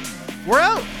clip it. We're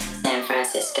out. San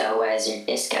Francisco, where's your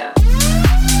disco?